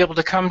you'll be able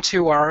to come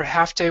to our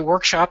half-day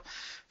workshop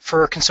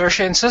for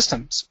consortia and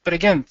systems. But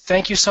again,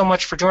 thank you so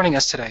much for joining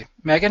us today.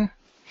 Megan?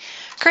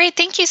 Great.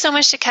 Thank you so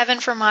much to Kevin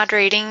for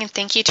moderating, and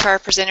thank you to our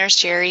presenters,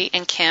 Jerry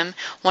and Kim.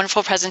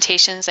 Wonderful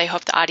presentations. I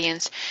hope the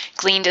audience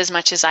gleaned as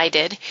much as I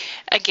did.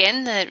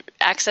 Again, the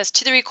access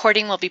to the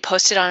recording will be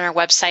posted on our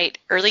website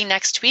early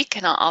next week,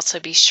 and I'll also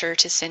be sure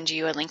to send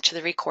you a link to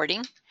the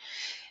recording.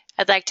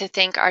 I'd like to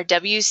thank our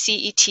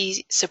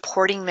WCET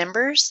supporting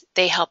members.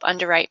 They help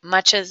underwrite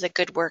much of the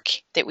good work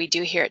that we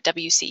do here at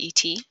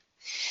WCET,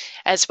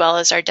 as well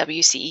as our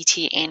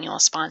WCET annual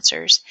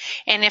sponsors.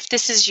 And if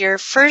this is your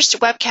first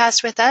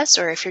webcast with us,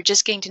 or if you're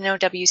just getting to know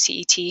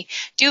WCET,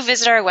 do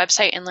visit our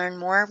website and learn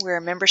more. We're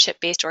a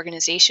membership-based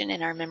organization,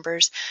 and our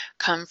members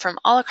come from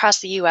all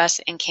across the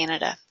U.S. and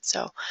Canada.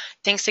 So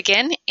thanks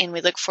again, and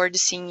we look forward to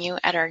seeing you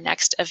at our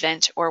next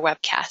event or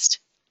webcast.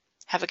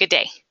 Have a good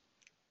day.